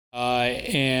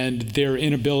and their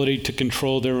inability to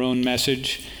control their own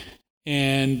message.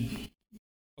 And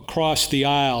across the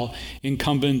aisle,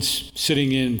 incumbents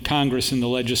sitting in Congress and the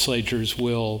legislatures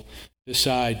will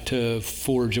decide to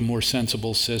forge a more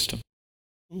sensible system.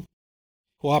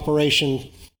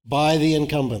 Cooperation by the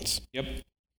incumbents. Yep.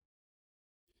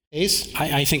 Ace?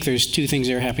 I think there's 2 things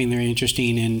that are happening that are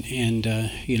interesting, and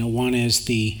one is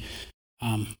the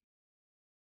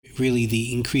really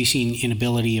the increasing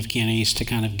inability of candidates to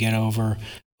kind of get over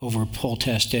poll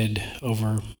tested,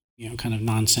 over kind of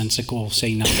nonsensical,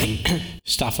 say nothing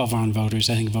stuff on voters.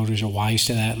 I think voters are wise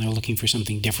to that, and they're looking for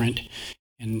something different.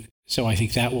 And so I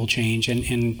think that will change.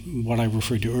 And what I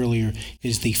referred to earlier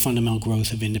is the fundamental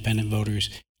growth of independent voters,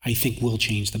 I think will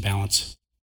change the balance.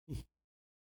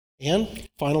 Ann,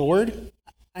 final word?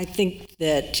 I think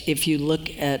that if you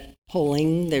look at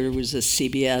polling, there was a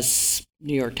CBS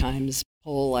New York Times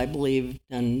poll, I believe,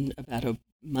 done about a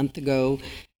month ago,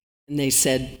 and they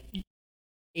said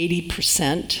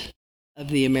 80% of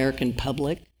the American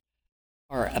public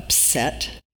are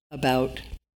upset about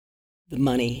the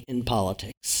money in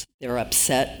politics. They're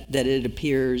upset that it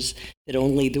appears that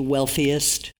only the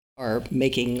wealthiest are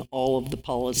making all of the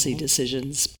policy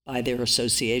decisions by their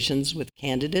associations with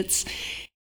candidates.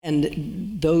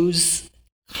 And those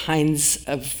kinds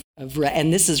of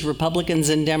and this is Republicans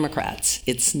and Democrats.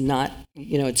 It's not,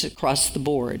 it's across the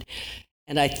board.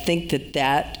 And I think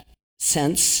that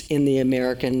sense in the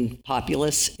American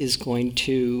populace is going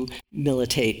to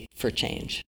militate for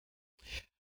change.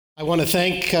 I want to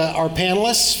thank our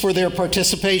panelists for their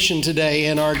participation today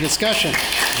in our discussion.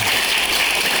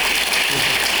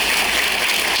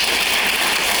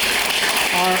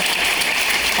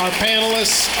 Our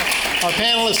panelists Our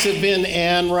panelists have been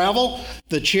Ann Ravel,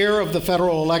 the chair of the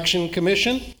Federal Election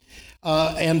Commission,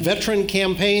 and veteran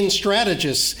campaign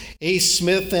strategists Ace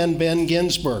Smith and Ben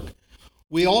Ginsberg.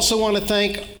 We also want to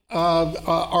thank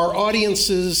our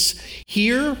audiences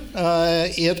here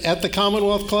at the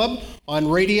Commonwealth Club on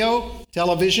radio,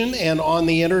 television, and on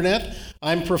the internet.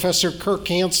 I'm Professor Kirk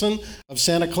Hansen of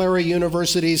Santa Clara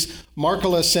University's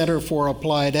Markkula Center for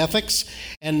Applied Ethics.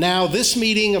 And now this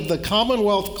meeting of the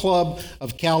Commonwealth Club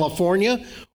of California,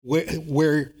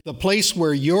 where the place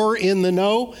where you're in the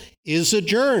know, is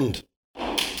adjourned.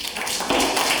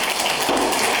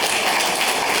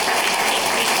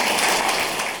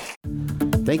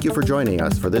 Thank you for joining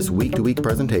us for this week-to-week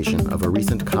presentation of a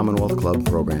recent Commonwealth Club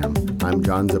program. I'm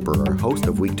John Zipperer, host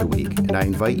of Week to Week, and I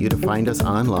invite you to find us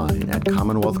online at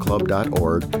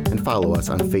commonwealthclub.org and follow us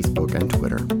on Facebook and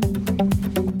Twitter.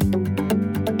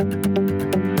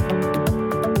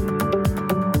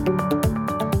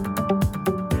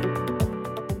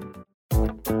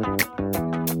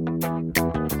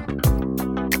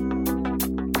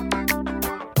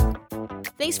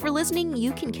 Thanks for listening.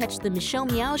 You can catch the Michelle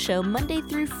Meow Show Monday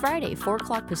through Friday, 4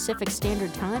 o'clock Pacific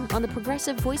Standard Time on the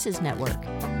Progressive Voices Network.